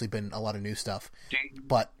 It's mostly been a lot of new stuff.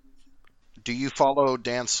 Do you follow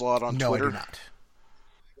Dan Slott on Twitter? No, I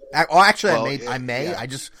do not. Actually, I may. Yeah.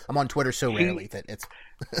 I'm on Twitter so rarely that it's...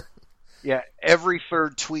 Yeah, every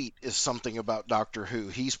third tweet is something about Doctor Who.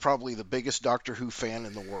 He's probably the biggest Doctor Who fan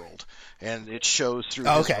in the world, and it shows through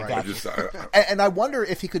his writing. And I wonder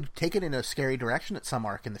if he could take it in a scary direction at some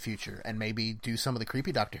arc in the future, and maybe do some of the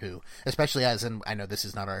creepy Doctor Who, especially as in, I know this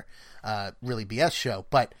is not our Really BS show,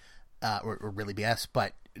 but or Really BS,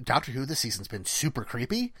 but Doctor Who this season's been super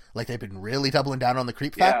creepy. Like, they've been really doubling down on the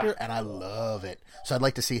creep factor, and I love it. So I'd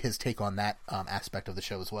like to see his take on that aspect of the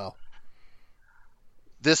show as well.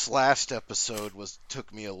 This last episode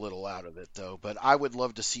took me a little out of it, though. But I would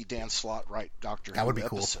love to see Dan Slott write Doctor Who That would be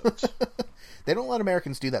episodes. Cool. They don't let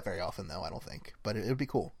Americans do that very often, though, I don't think. But it would be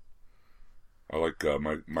cool. I like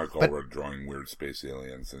Mike Allred drawing weird space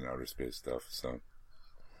aliens and outer space stuff. So.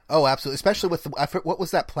 Oh, absolutely! Especially with what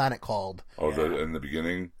was that planet called? Oh, in the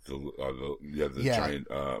beginning, the giant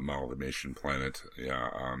amalgamation planet. Yeah.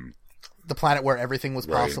 The planet where everything was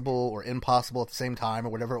possible or impossible at the same time,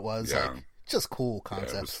 or whatever it was. Yeah. Like, just cool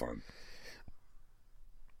concepts. Yeah, it was fun.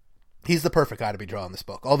 He's the perfect guy to be drawing this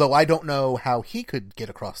book. Although I don't know how he could get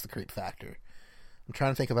across the creep factor. I'm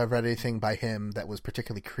trying to think if I've read anything by him that was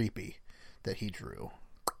particularly creepy that he drew.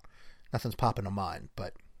 Nothing's popping to mind,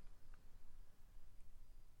 but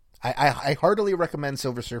I heartily recommend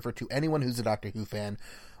Silver Surfer to anyone who's a Doctor Who fan,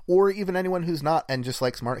 or even anyone who's not and just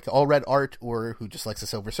likes all-red art, or who just likes a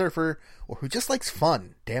Silver Surfer, or who just likes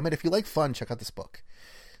fun. Damn it, if you like fun, check out this book.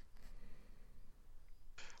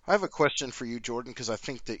 I have a question for you, Jordan, because I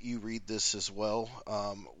think that you read this as well.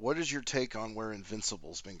 What is your take on where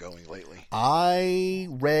Invincible's been going lately? I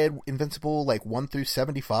read Invincible 1 through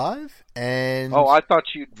 75, and I thought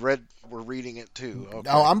were reading it too.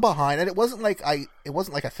 Okay. No, I'm behind, and it wasn't like I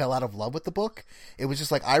fell out of love with the book. It was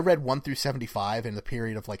just I read 1 through 75 in the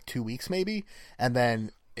period of 2 weeks maybe, and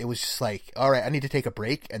then it was just all right, I need to take a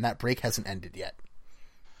break, and that break hasn't ended yet.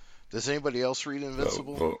 Does anybody else read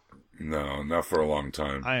Invincible? No, not for a long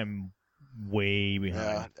time. I am way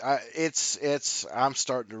behind. Yeah, I'm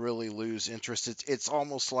starting to really lose interest. It's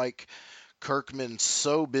almost like Kirkman's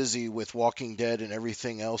so busy with Walking Dead and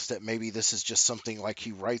everything else that maybe this is just something like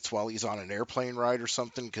he writes while he's on an airplane ride or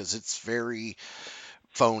something, because it's very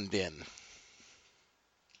phoned in.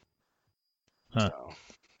 Huh. So,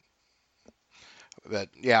 but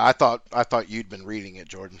yeah, I thought you'd been reading it,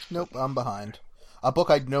 Jordan. Nope, I'm behind. A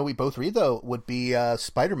book I know we both read, though, would be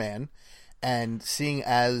Spider-Man. And seeing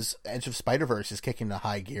as Edge of Spider-Verse is kicking the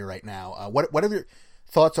high gear right now, what are your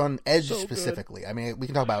thoughts on Edge specifically? I mean, we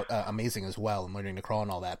can talk about Amazing as well and Learning to Crawl and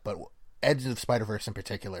all that, but Edge of Spider-Verse in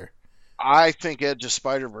particular. I think Edge of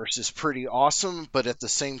Spider-Verse is pretty awesome, but at the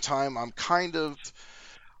same time, I'm kind of,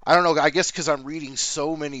 I don't know, I guess because I'm reading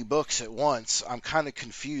so many books at once, I'm kind of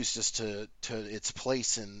confused as to its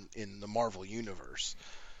place in the Marvel Universe.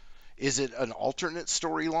 Is it an alternate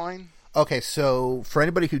storyline? Okay, so for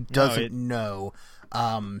anybody who doesn't know,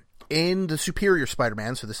 in the Superior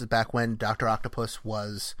Spider-Man, so this is back when Dr. Octopus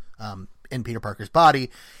was in Peter Parker's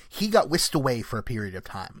body, he got whisked away for a period of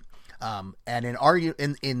time. And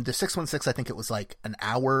in the 616, I think it was like an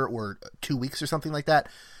hour or 2 weeks or something like that.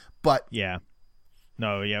 But yeah.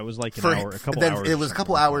 No, yeah, it was like an hour, a couple hours. It was a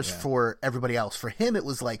couple hours for everybody else. For him, it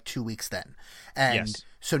was like 2 weeks then. And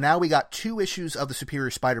so now we got 2 issues of the Superior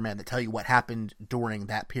Spider-Man that tell you what happened during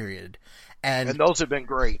that period. And those have been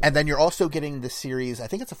great. And then you're also getting the series, I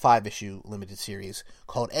think it's a 5-issue limited series,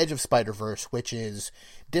 called Edge of Spider-Verse, which is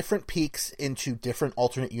different peeks into different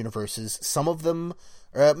alternate universes. Some of them,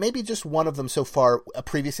 maybe just one of them so far, a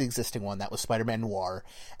previously existing one, that was Spider-Man Noir.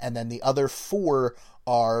 And then the other 4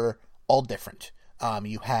 are all different.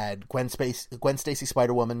 You had Gwen Stacy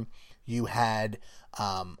Spider-Woman. You had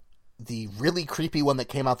the really creepy one that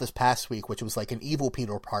came out this past week, which was like an evil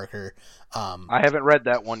Peter Parker. I haven't read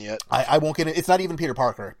that one yet. I won't get it. It's not even Peter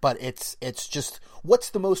Parker, but it's just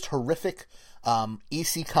what's the most horrific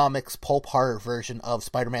EC Comics pulp horror version of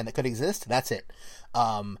Spider-Man that could exist? That's it.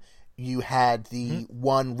 You had the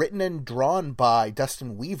one written and drawn by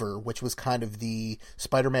Dustin Weaver, which was kind of the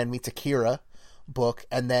Spider-Man meets Akira book,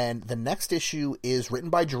 and then the next issue is written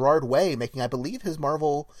by Gerard Way, making, I believe, his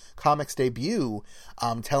Marvel Comics debut,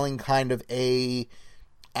 telling kind of a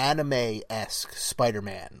anime-esque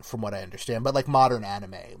Spider-Man, from what I understand, but like modern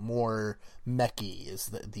anime, more mech-y is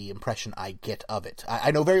the impression I get of it.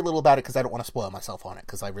 I know very little about it because I don't want to spoil myself on it,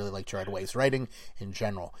 because I really like Gerard Way's writing in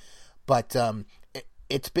general, but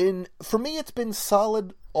it's been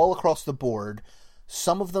solid all across the board.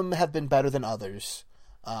 Some of them have been better than others.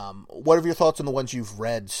 What are your thoughts on the ones you've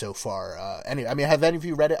read so far? Have any of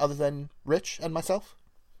you read it other than Rich and myself?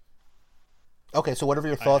 Okay, so what are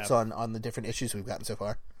your thoughts on the different issues we've gotten so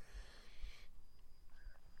far?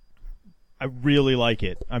 I really like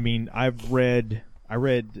it. I mean, I read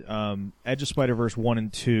Edge of Spider-Verse 1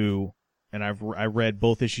 and 2, and I read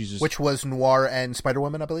both issues. Which was Noir and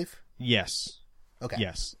Spider-Woman, I believe? Yes. Okay.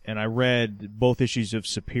 Yes, and I read both issues of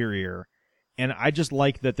Superior. And I just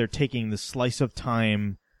like that they're taking the slice of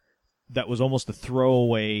time that was almost a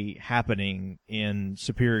throwaway happening in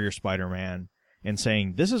Superior Spider-Man and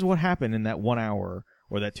saying, this is what happened in that 1 hour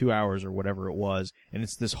or that 2 hours or whatever it was. And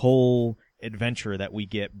it's this whole adventure that we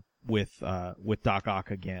get with Doc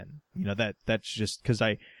Ock again. You know, that's just because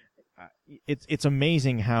it's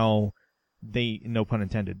amazing how they, no pun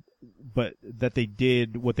intended, but that they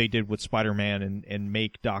did what they did with Spider-Man and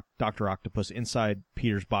make Dr. Octopus inside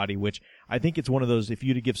Peter's body, which I think it's one of those, if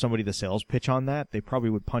you to give somebody the sales pitch on that, they probably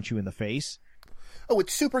would punch you in the face. Oh,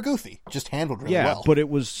 it's super goofy. Just handled really well. Yeah, but it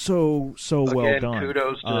was so well done.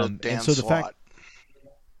 Kudos to Dan and so the Slott. fact,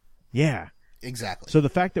 yeah, exactly. So the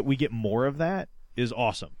fact that we get more of that is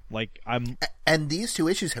awesome. And these 2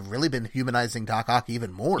 issues have really been humanizing Doc Ock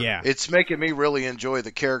even more. Yeah. It's making me really enjoy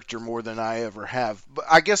the character more than I ever have. But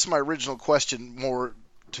I guess my original question, more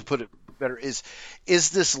to put it better, is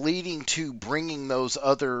this leading to bringing those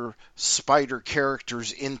other Spider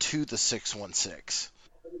characters into the 616?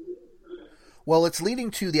 Well, it's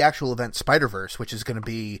leading to the actual event Spider-Verse, which is going to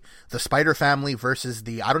be the Spider family versus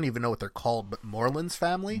I don't even know what they're called, but Moreland's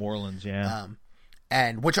family. Moreland's, yeah.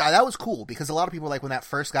 And that was cool because a lot of people, like, when that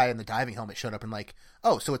first guy in the diving helmet showed up and like,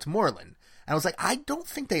 oh, so it's Moreland. And I was like, I don't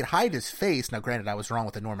think they'd hide his face. Now, granted, I was wrong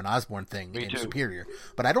with the Norman Osborn thing in Superior,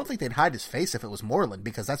 but I don't think they'd hide his face if it was Moreland,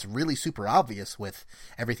 because that's really super obvious with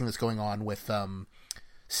everything that's going on with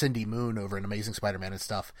Cindy Moon over in Amazing Spider-Man and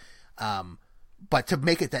stuff. But to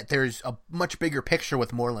make it that there's a much bigger picture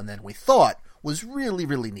with Moreland than we thought was really,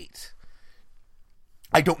 really neat.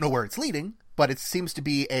 I don't know where it's leading, but it seems to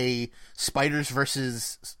be a spiders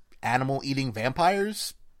versus animal-eating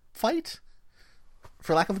vampires fight,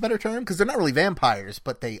 for lack of a better term, because they're not really vampires,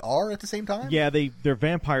 but they are at the same time. Yeah, they're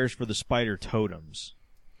vampires for the spider totems.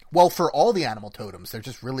 Well, for all the animal totems, they're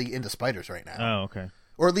just really into spiders right now. Oh, okay.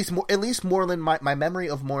 Or at least Moreland. My memory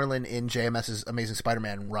of Moreland in JMS's Amazing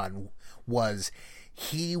Spider-Man run was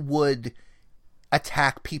he would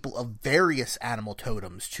attack people of various animal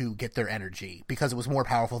totems to get their energy, because it was more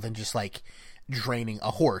powerful than just like draining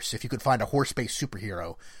a horse. If you could find a horse-based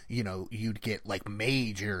superhero, you'd get like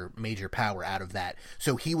major power out of that.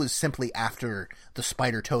 So he was simply after the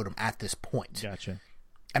spider totem at this point. Gotcha.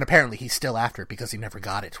 And apparently he's still after it because he never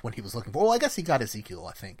got it when he was looking for. Well, I guess he got Ezekiel,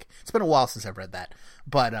 I think. It's been a while since I've read that.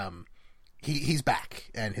 But he's back,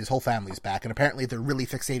 and his whole family's back. And apparently they're really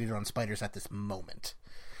fixated on spiders at this moment.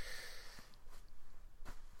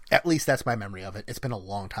 At least that's my memory of it. It's been a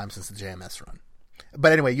long time since the JMS run.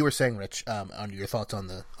 But anyway, you were saying, Rich, on your thoughts on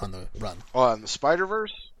the run. On the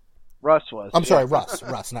Spider-Verse? Russ was. I'm sorry,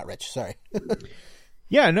 Russ, not Rich. Sorry.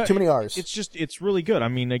 Yeah, no, too many R's. It's really good. I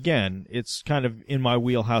mean, again, it's kind of in my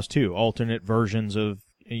wheelhouse too. Alternate versions of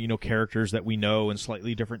characters that we know and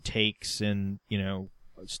slightly different takes and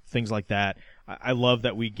things like that. I love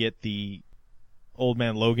that we get the Old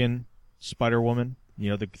Man Logan Spider-Woman.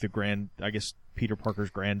 The grand, I guess, Peter Parker's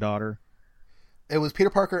granddaughter. It was Peter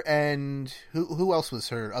Parker and who else was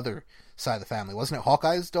her other side of the family? Wasn't it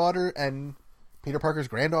Hawkeye's daughter and Peter Parker's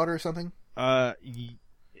granddaughter or something?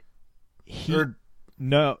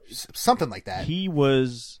 No, something like that. He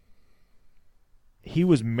was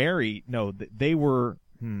married. No, they were.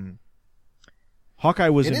 Hawkeye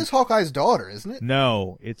was. It is Hawkeye's daughter, isn't it?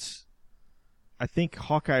 No, it's. I think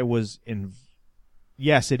Hawkeye was in.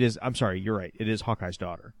 Yes, it is. I'm sorry, you're right. It is Hawkeye's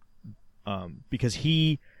daughter, because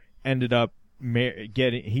he ended up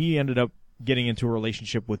getting into a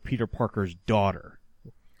relationship with Peter Parker's daughter.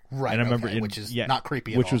 Right, and I remember which is not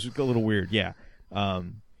creepy at all. Which was a little weird, yeah.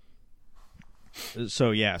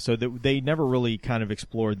 So they never really kind of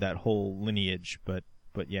explored that whole lineage, but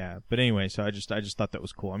yeah. But anyway, so I just thought that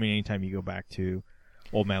was cool. I mean, anytime you go back to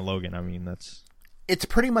Old Man Logan, I mean, it's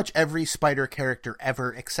pretty much every Spider character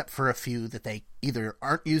ever, except for a few that they either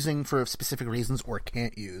aren't using for specific reasons or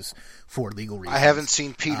can't use for legal reasons. I haven't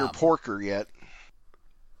seen Peter Porker yet.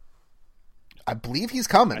 I believe he's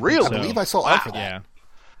coming. Really? I believe I saw art for that. Yeah.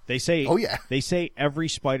 They say. Oh yeah. They say every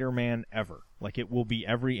Spider-Man ever. Like it will be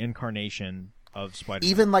every incarnation of Spider-Man.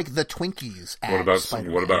 Even like the Twinkies. What about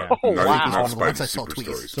not Spidey Super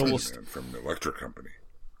Stories? Spider-Man from the Electric Company,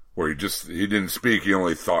 where he didn't speak. He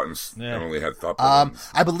only thought and only had thought.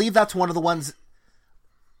 I believe that's one of the ones.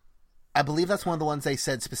 They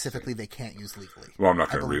said specifically they can't use legally. Well, I'm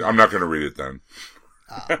not going to read it. I'm not going to read it then.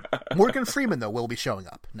 Morgan Freeman though will be showing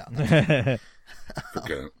up. No.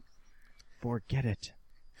 Forget it.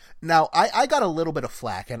 Now, I got a little bit of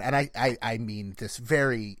flack, and I mean this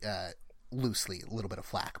very loosely, a little bit of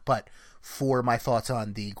flack, but for my thoughts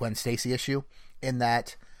on the Gwen Stacy issue, in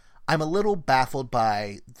that I'm a little baffled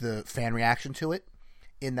by the fan reaction to it,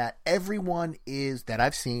 in that everyone that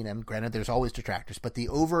I've seen, and granted there's always detractors, but the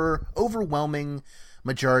overwhelming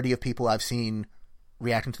majority of people I've seen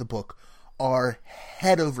reacting to the book are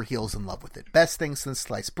head over heels in love with it. Best thing since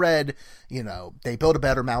sliced bread, they build a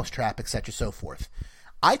better mousetrap, etc., so forth.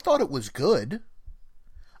 I thought it was good.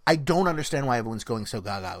 I don't understand why everyone's going so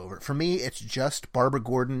gaga over it. For me, it's just Barbara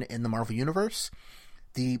Gordon in the Marvel Universe.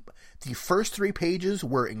 The first 3 pages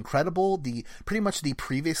were incredible. Pretty much the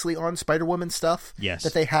previously on Spider-Woman stuff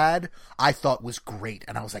that they had, I thought was great.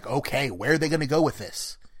 And I was like, okay, where are they going to go with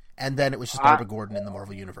this? And then it was just Barbara Gordon in the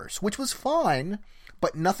Marvel Universe, which was fine,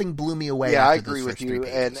 but nothing blew me away. Yeah, I agree with you.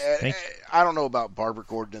 And I don't know about Barbara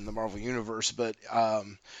Gordon in the Marvel Universe, but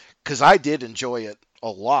because I did enjoy it a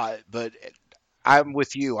lot, but I'm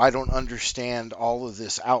with you. I don't understand all of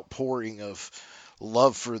this outpouring of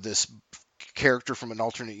love for this character from an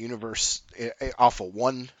alternate universe off of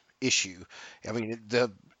one issue. I mean,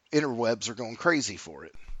 the interwebs are going crazy for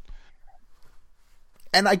it.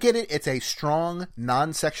 And I get it. It's a strong,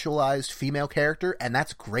 non-sexualized female character, and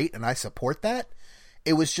that's great, and I support that.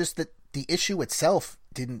 It was just that the issue itself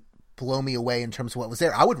didn't blow me away in terms of what was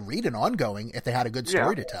there. I would read an ongoing if they had a good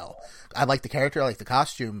story to tell. I like the character, I like the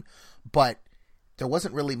costume, but there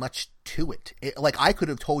wasn't really much to it. I could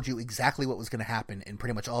have told you exactly what was going to happen in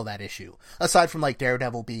pretty much all that issue. Aside from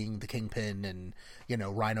Daredevil being the Kingpin and,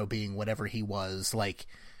 Rhino being whatever he was,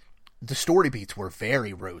 the story beats were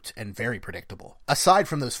very rote and very predictable. Aside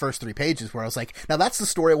from those first 3 pages where I was like, now that's the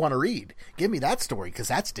story I want to read. Give me that story because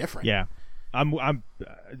that's different. Yeah.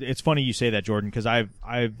 It's funny you say that, Jordan, because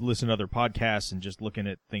I've listened to other podcasts and just looking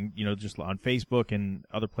at things, just on Facebook and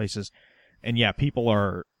other places. And yeah, people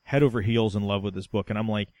are head over heels in love with this book. And I'm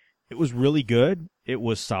like, it was really good. It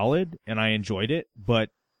was solid and I enjoyed it, but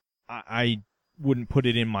I wouldn't put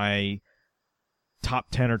it in my top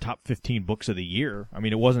 10 or top 15 books of the year. I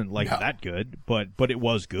mean, it wasn't that good, but it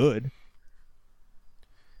was good.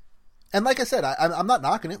 And like I said, I'm not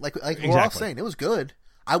knocking it. Exactly. We're all saying it was good.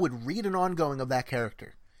 I would read an ongoing of that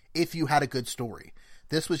character if you had a good story.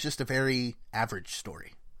 This was just a very average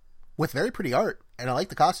story. with very pretty art, and I like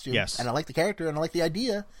the costume, Yes. and I like the character, and I like the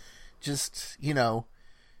idea. Just,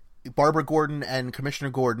 Barbara Gordon and Commissioner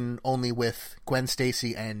Gordon only with Gwen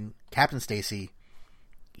Stacy and Captain Stacy.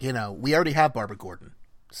 We already have Barbara Gordon,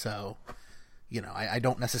 so I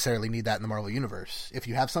don't necessarily need that in the Marvel Universe. If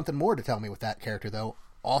you have something more to tell me with that character, though,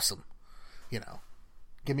 awesome.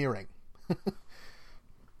 Give me a ring.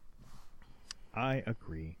 I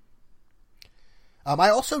agree. I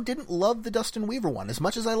also didn't love the Dustin Weaver one. As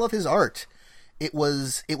much as I love his art, it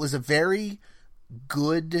was a very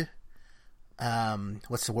good,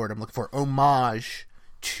 what's the word I'm looking for? Homage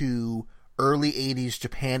to early 80s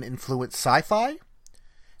Japan-influenced sci-fi.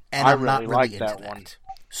 And I I'm not really really like into that that. one.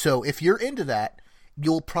 So if you're into that,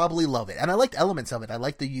 you'll probably love it. And I liked elements of it. I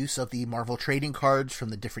liked the use of the Marvel trading cards from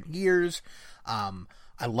the different years.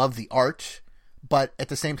 I love the art. But at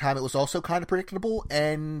the same time, it was also kind of predictable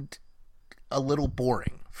and a little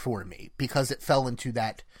boring for me because it fell into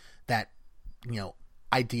that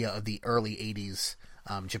idea of the early 80s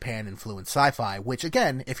Japan-influenced sci-fi, which,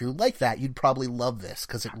 again, if you like that, you'd probably love this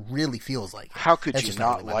because it really feels like it. How could That's you just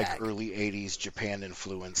not really my like bag. early 80s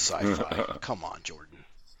Japan-influenced sci-fi? Come on, Jordan.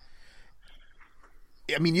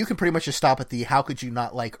 I mean, you can pretty much just stop at the how could you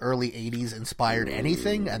not like early 80s inspired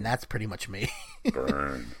anything, and that's pretty much me.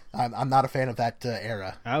 Burn. I'm not a fan of that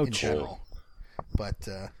era in Ouch. general. But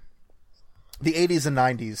the 80s and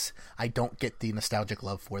 90s, I don't get the nostalgic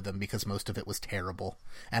love for them because most of it was terrible.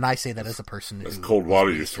 And I say that as a person That's who... cold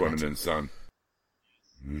water you're swimming in, son.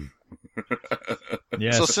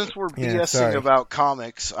 Yes. So since we're Yeah, BSing sorry. about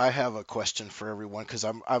comics, I have a question for everyone because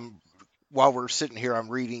I'm while we're sitting here, I'm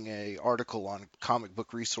reading a article on Comic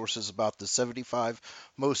Book Resources about the 75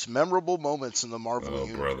 most memorable moments in the Marvel Oh,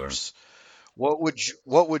 universe. What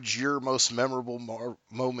would your most memorable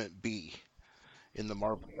moment be in the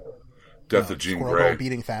Marvel? Death of Jean Squirrel Grey. Girl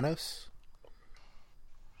beating Thanos?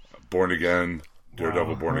 Born Again.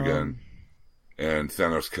 Daredevil Born Wow. Again. And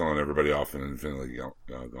Thanos killing everybody off in Infinity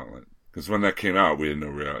Gauntlet. Because when that came out, we had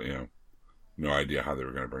no idea how they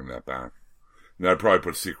were going to bring that back. And I'd probably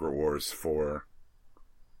put Secret Wars 4.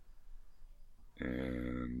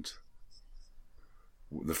 And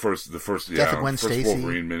the first, Death of Gwen first Stacy.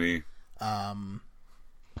 Wolverine mini.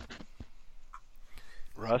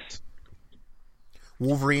 Russ?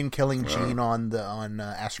 Wolverine killing Jean on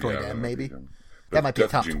Asteroid Yeah, M, maybe? Death- That might be Death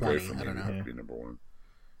of top Jean Grey 20, for I me don't know. would be number one.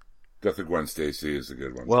 Death of Gwen Stacy is a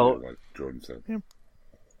good one, Well- too, like Jordan said.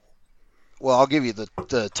 Well, I'll give you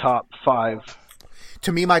the top 5.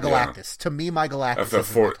 To me, my Galactus. To me, my Galactus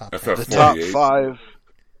is in my top 10. The 48. top 5.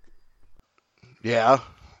 Yeah.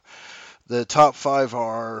 The top 5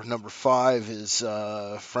 are, number 5 is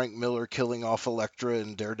Frank Miller killing off Elektra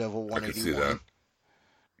in Daredevil I could 181. see that.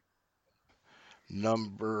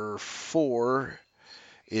 Number 4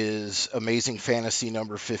 is Amazing Fantasy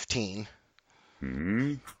number 15,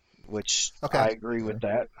 Hmm. which Okay. I agree with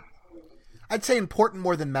that. I'd say important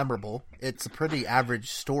more than memorable. It's a pretty average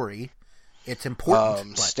story. It's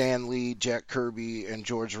important, but Stan Lee, Jack Kirby, and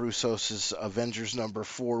George Russo's Avengers number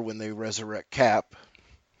 4 when they resurrect Cap.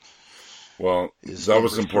 Well, Is that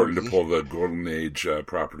was number important 3. to pull the Golden Age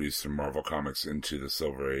properties from Marvel Comics into the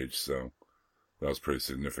Silver Age, so that was pretty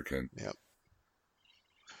significant. Yep.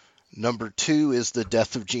 Number 2 is the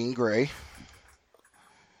death of Jean Grey.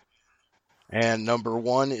 And number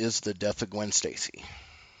 1 is the death of Gwen Stacy.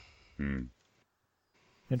 Hmm.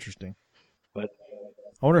 Interesting. But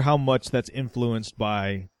I wonder how much that's influenced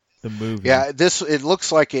by the movie. yeah, it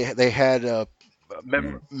looks like they had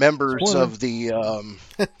members Spoiler. of the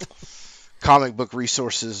Comic Book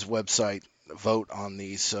Resources website vote on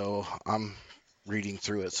these, so I'm reading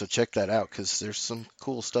through it. So check that out because there's some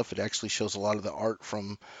cool stuff. It actually shows a lot of the art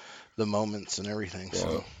from the moments and everything.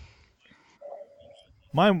 So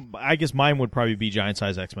I guess mine would probably be Giant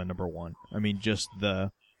Size X-Men number 1. I mean, just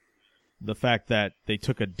the fact that they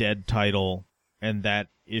took a dead title and that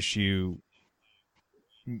issue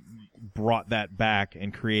brought that back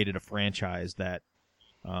and created a franchise that,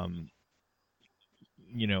 that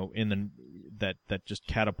just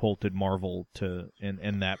catapulted Marvel to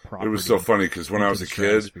and that property. It was so funny because when I into was a the kid,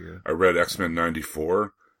 stratosphere. I read X-Men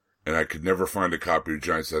 94, and I could never find a copy of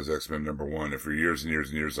Giant Size X-Men number 1. And for years and years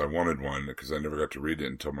and years, I wanted one because I never got to read it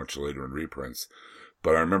until much later in reprints.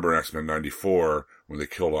 But I remember in X-Men 94 when they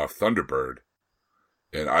killed off Thunderbird.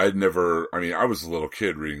 And I was a little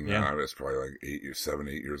kid reading that. Yeah. I was probably like 7,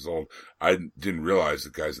 8 years old. I didn't realize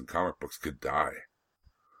that guys in comic books could die.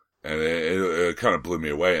 And it kind of blew me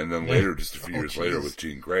away. And then later, just a few years later with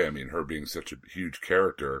Jean Grey, I mean, her being such a huge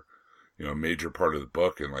character, a major part of the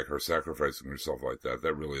book and like her sacrificing herself like that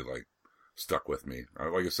really like stuck with me.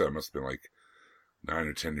 Like I said, I must have been like 9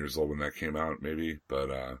 or 10 years old when that came out maybe. But,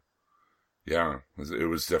 Yeah, it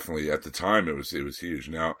was definitely, at the time, it was huge.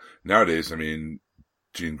 Nowadays, I mean,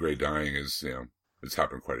 Jean Grey dying is, it's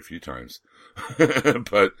happened quite a few times.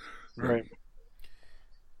 But, Right.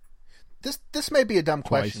 This may be a dumb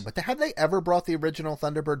Twice. question, but have they ever brought the original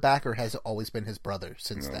Thunderbird back, or has it always been his brother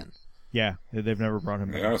since then? Yeah, they've never brought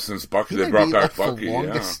him back. yeah, since Bucky, He they might brought be back like Bucky, the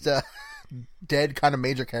longest dead kind of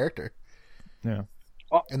major character Yeah.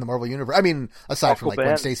 in the Marvel universe. I mean, aside from Uncle like Gwen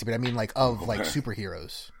Ben. Stacy, but I mean like of like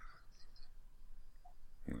superheroes.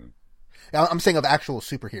 Now, I'm saying of actual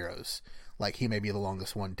superheroes. Like he may be the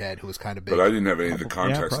longest one dead, who was kind of big. But I didn't have any of the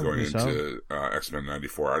context probably going into X-Men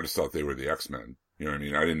 94. I just thought they were the X-Men. You know what I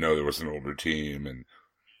mean? I didn't know there was an older team, and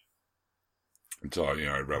until I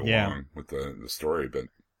read along with the story. But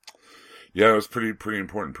yeah, it was pretty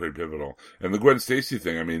important, pretty pivotal. And the Gwen Stacy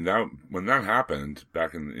thing, I mean, when that happened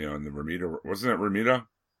back in in the Romita, wasn't it Romita?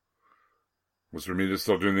 Was Romita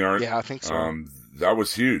still doing the art? Yeah, I think so. That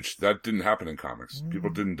was huge. That didn't happen in comics. People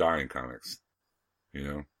didn't die in comics.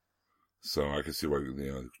 So I could see why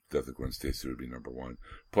Death of Gwen Stacy would be number one.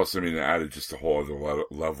 Plus, I mean, it added just a whole other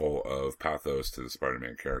level of pathos to the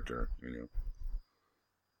Spider-Man character.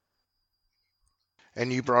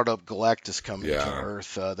 And you brought up Galactus coming Yeah. to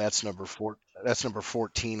Earth. That's number 4. That's number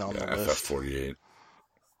 14 on the list. FF48.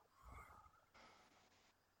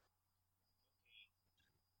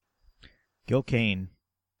 Gil Kane.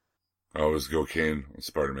 Oh, it was Gil Kane,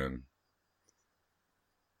 Spider-Man.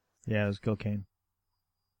 Yeah, it was Gil Kane.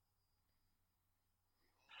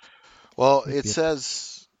 Well, it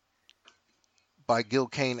says by Gil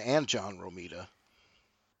Kane and John Romita.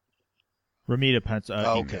 Romita Pence.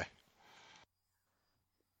 Okay.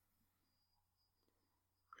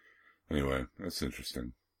 Anyway, that's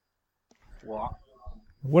interesting.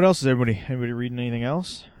 What else is everybody reading? Anything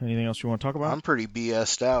else? Anything else you want to talk about? I'm pretty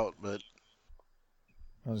BS'd out, but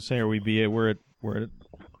I was saying, we're at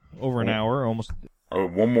over an hour, almost. Oh,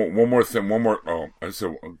 one more thing. Oh, I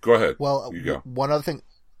said, go ahead. Well, you go. one other thing.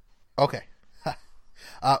 Okay.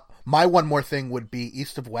 My one more thing would be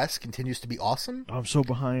East of West continues to be awesome. I'm so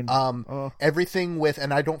behind. Everything with,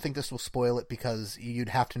 and I don't think this will spoil it because you'd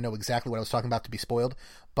have to know exactly what I was talking about to be spoiled,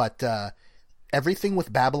 but everything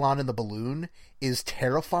with Babylon and the Balloon is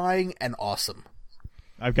terrifying and awesome.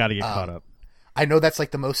 I've got to get caught up. I know that's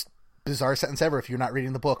like the most bizarre sentence ever if you're not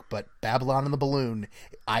reading the book, but Babylon and the Balloon,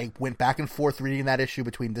 I went back and forth reading that issue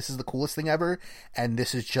between this is the coolest thing ever and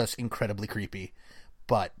this is just incredibly creepy,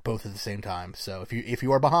 but both at the same time. So if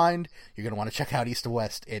you are behind, you're going to want to check out East of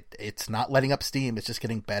West. It's not letting up steam, it's just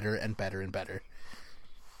getting better and better and better.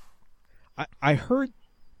 I heard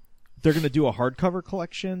they're going to do a hardcover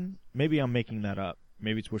collection. Maybe I'm making that up.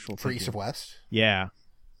 Maybe it's wishful For thinking. East of West? Yeah.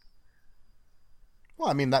 Well,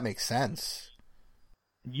 I mean, that makes sense.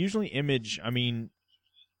 Usually Image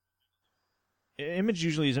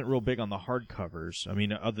usually isn't real big on the hardcovers. I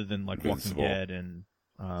mean, other than like Invincible. Walking Dead and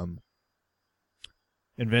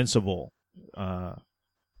Invincible. But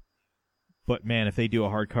man, if they do a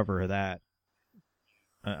hardcover of that,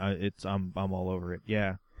 I'm all over it.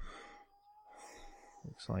 Yeah.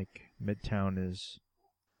 Looks like Midtown is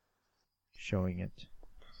showing it.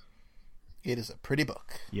 It is a pretty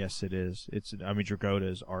book. Yes, it is.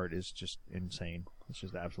 Dragota's art is just insane. It's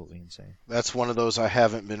just absolutely insane. that's one of those I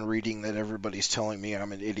haven't been reading that everybody's telling me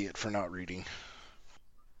I'm an idiot for not reading.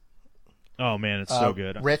 Oh man, it's so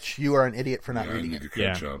good. Rich, you are an idiot for not I reading need it. to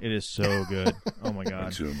Yeah, catch up. it is so good. Oh my I'm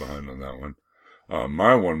god. 2 behind on that one.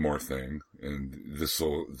 My one more thing, and this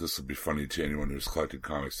will be funny to anyone who's collected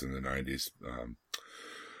comics in the 90s.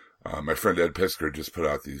 My friend Ed Pisker just put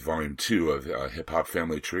out the volume 2 of Hip Hop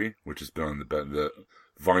Family Tree, which has been on the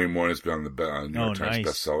volume 1 has been on the New York Times nice.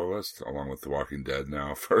 bestseller list, along with The Walking Dead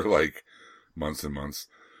now for like months and months.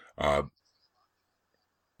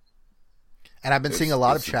 And I've been seeing a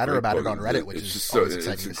lot of chatter about it on Reddit, which is just always it's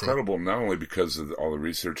exciting to see. incredible, not only because of all the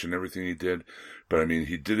research and everything he did, but I mean,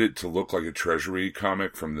 he did it to look like a Treasury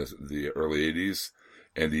comic from the early 80s,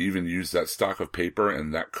 and he even used that stock of paper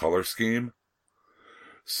and that color scheme.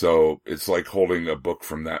 So it's like holding a book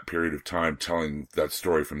from that period of time, telling that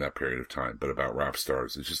story from that period of time, but about rap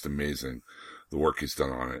stars. It's just amazing, the work he's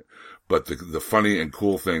done on it. But the funny and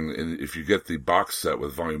cool thing, and if you get the box set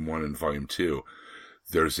with volume 1 and volume 2,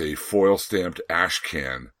 there's a foil stamped ash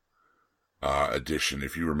can edition,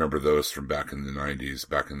 if you remember those from back in the 90s,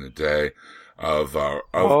 back in the day, of Rob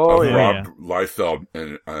Liefeld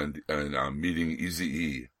and meeting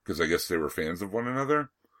Eazy-E, because I guess they were fans of one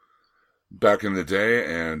another back in the day,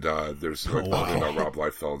 and there's like talking about Rob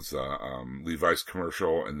Liefeld's Levi's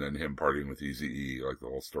commercial, and then him partying with Eazy-E, like the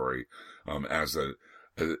whole story, as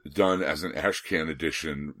done as an ash can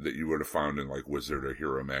edition that you would have found in like Wizard or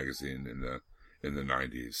Hero magazine in the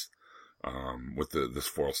 90s. with this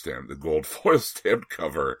foil stamp, the gold foil stamped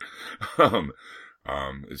cover.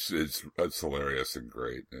 It's hilarious and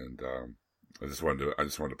great, and I just wanted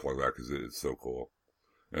to plug that because it's so cool,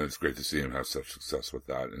 and it's great to see him have such success with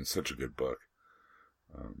that, and it's such a good book.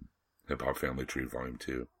 Hip Hop Family Tree Volume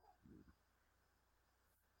 2.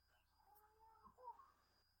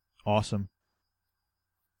 Awesome.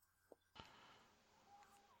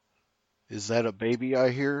 Is that a baby I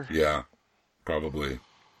hear? Yeah, probably.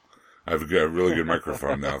 I have a really good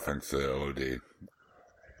microphone now, thanks to LOD.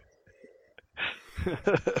 Can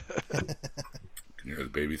you hear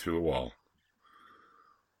the baby through the wall?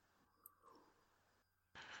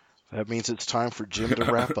 That means it's time for Jim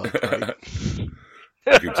to wrap up, right?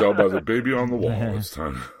 You can tell by the baby on the wall. It's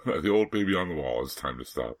time. The old baby on the wall. It's time to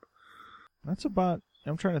stop. That's about.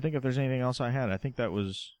 I'm trying to think if there's anything else I had. I think that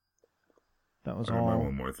was I all. have my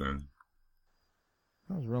one more thing.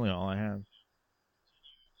 That was really all I have.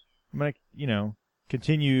 I'm gonna,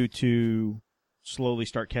 continue to slowly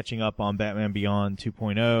start catching up on Batman Beyond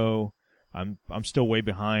 2.0. I'm still way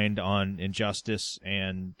behind on Injustice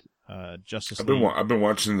and Justice League. I've been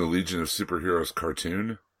watching the Legion of Superheroes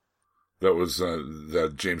cartoon. That was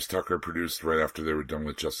that James Tucker produced right after they were done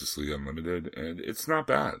with Justice League Unlimited, and it's not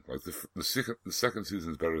bad. Like the second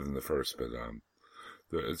season is better than the first, but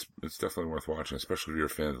it's definitely worth watching, especially if you're a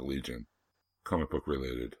fan of the Legion, comic book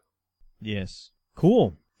related. Yes,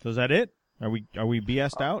 cool. So is that it? Are we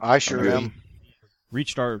BS'd out? I sure am.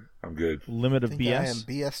 Reached our I'm good. limit of I think BS. I am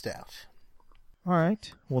BS'd out. All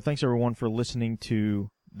right. Well, thanks everyone for listening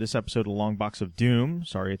to this episode of Long Box of Doom.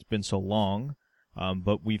 Sorry it's been so long.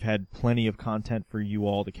 But we've had plenty of content for you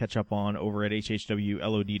all to catch up on over at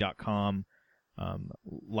hhwlod.com.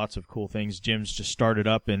 Lots of cool things. Jim's just started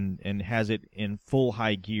up and has it in full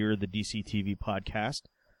high gear, the DC TV podcast,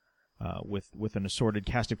 with an assorted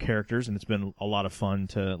cast of characters, and it's been a lot of fun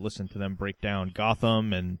to listen to them break down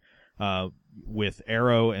Gotham, and with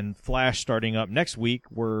Arrow and Flash starting up next week,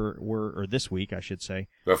 or this week, I should say.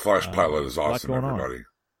 That Flash pilot is awesome, going on. everybody.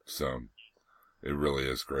 So it really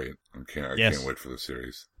is great. I can't wait for the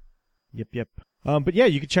series. Yep. But yeah,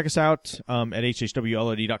 you can check us out at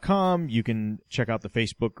hhwlod.com. You can check out the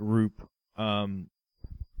Facebook group that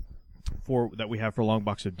we have for Long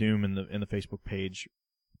Box of Doom in the Facebook page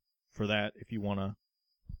for that if you want to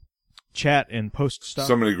chat and post stuff.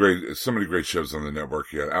 So many great shows on the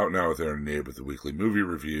network. You got Out Now with Aaron and Abe with the weekly movie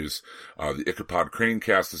reviews. The Ichabod Crane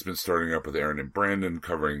cast has been starting up with Aaron and Brandon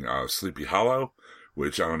covering Sleepy Hollow,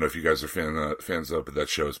 which I don't know if you guys are fans of, but that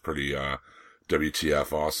show is pretty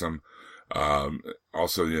WTF awesome.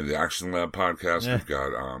 Also, the Action Lab podcast. We've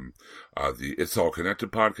got the It's All Connected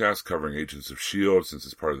podcast covering Agents of S.H.I.E.L.D. since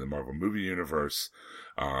it's part of the Marvel movie universe.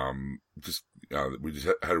 We just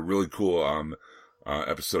had a really cool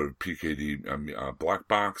episode of PKD Black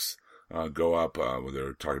Box go up where they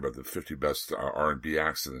were talking about the 50 best R&B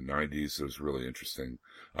acts in the 90s. It was really interesting.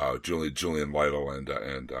 Julian Lytle and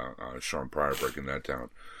Sean Pryor breaking that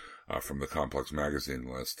down from the Complex magazine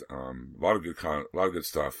list. A lot of good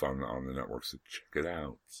stuff on the network, so check it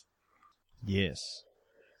out. Yes.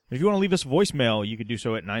 If you want to leave us a voicemail, you could do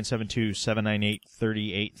so at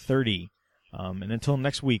 972-798-3830. And until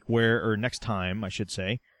next week, next time, I should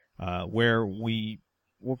say, where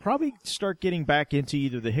we'll probably start getting back into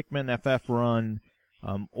either the Hickman FF run,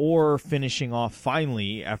 or finishing off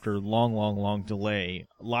finally after long delay,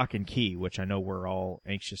 Lock and Key, which I know we're all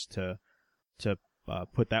anxious to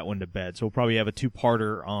put that one to bed. So we'll probably have a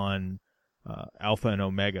two-parter on Alpha and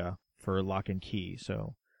Omega for Lock and Key.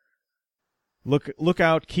 So look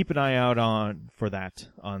out, keep an eye out for that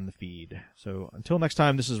on the feed. So until next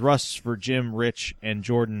time, this is Russ for Jim, Rich, and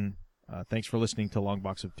Jordan. Thanks for listening to Long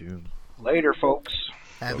Box of Doom. Later, folks.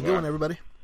 Have a good one, everybody.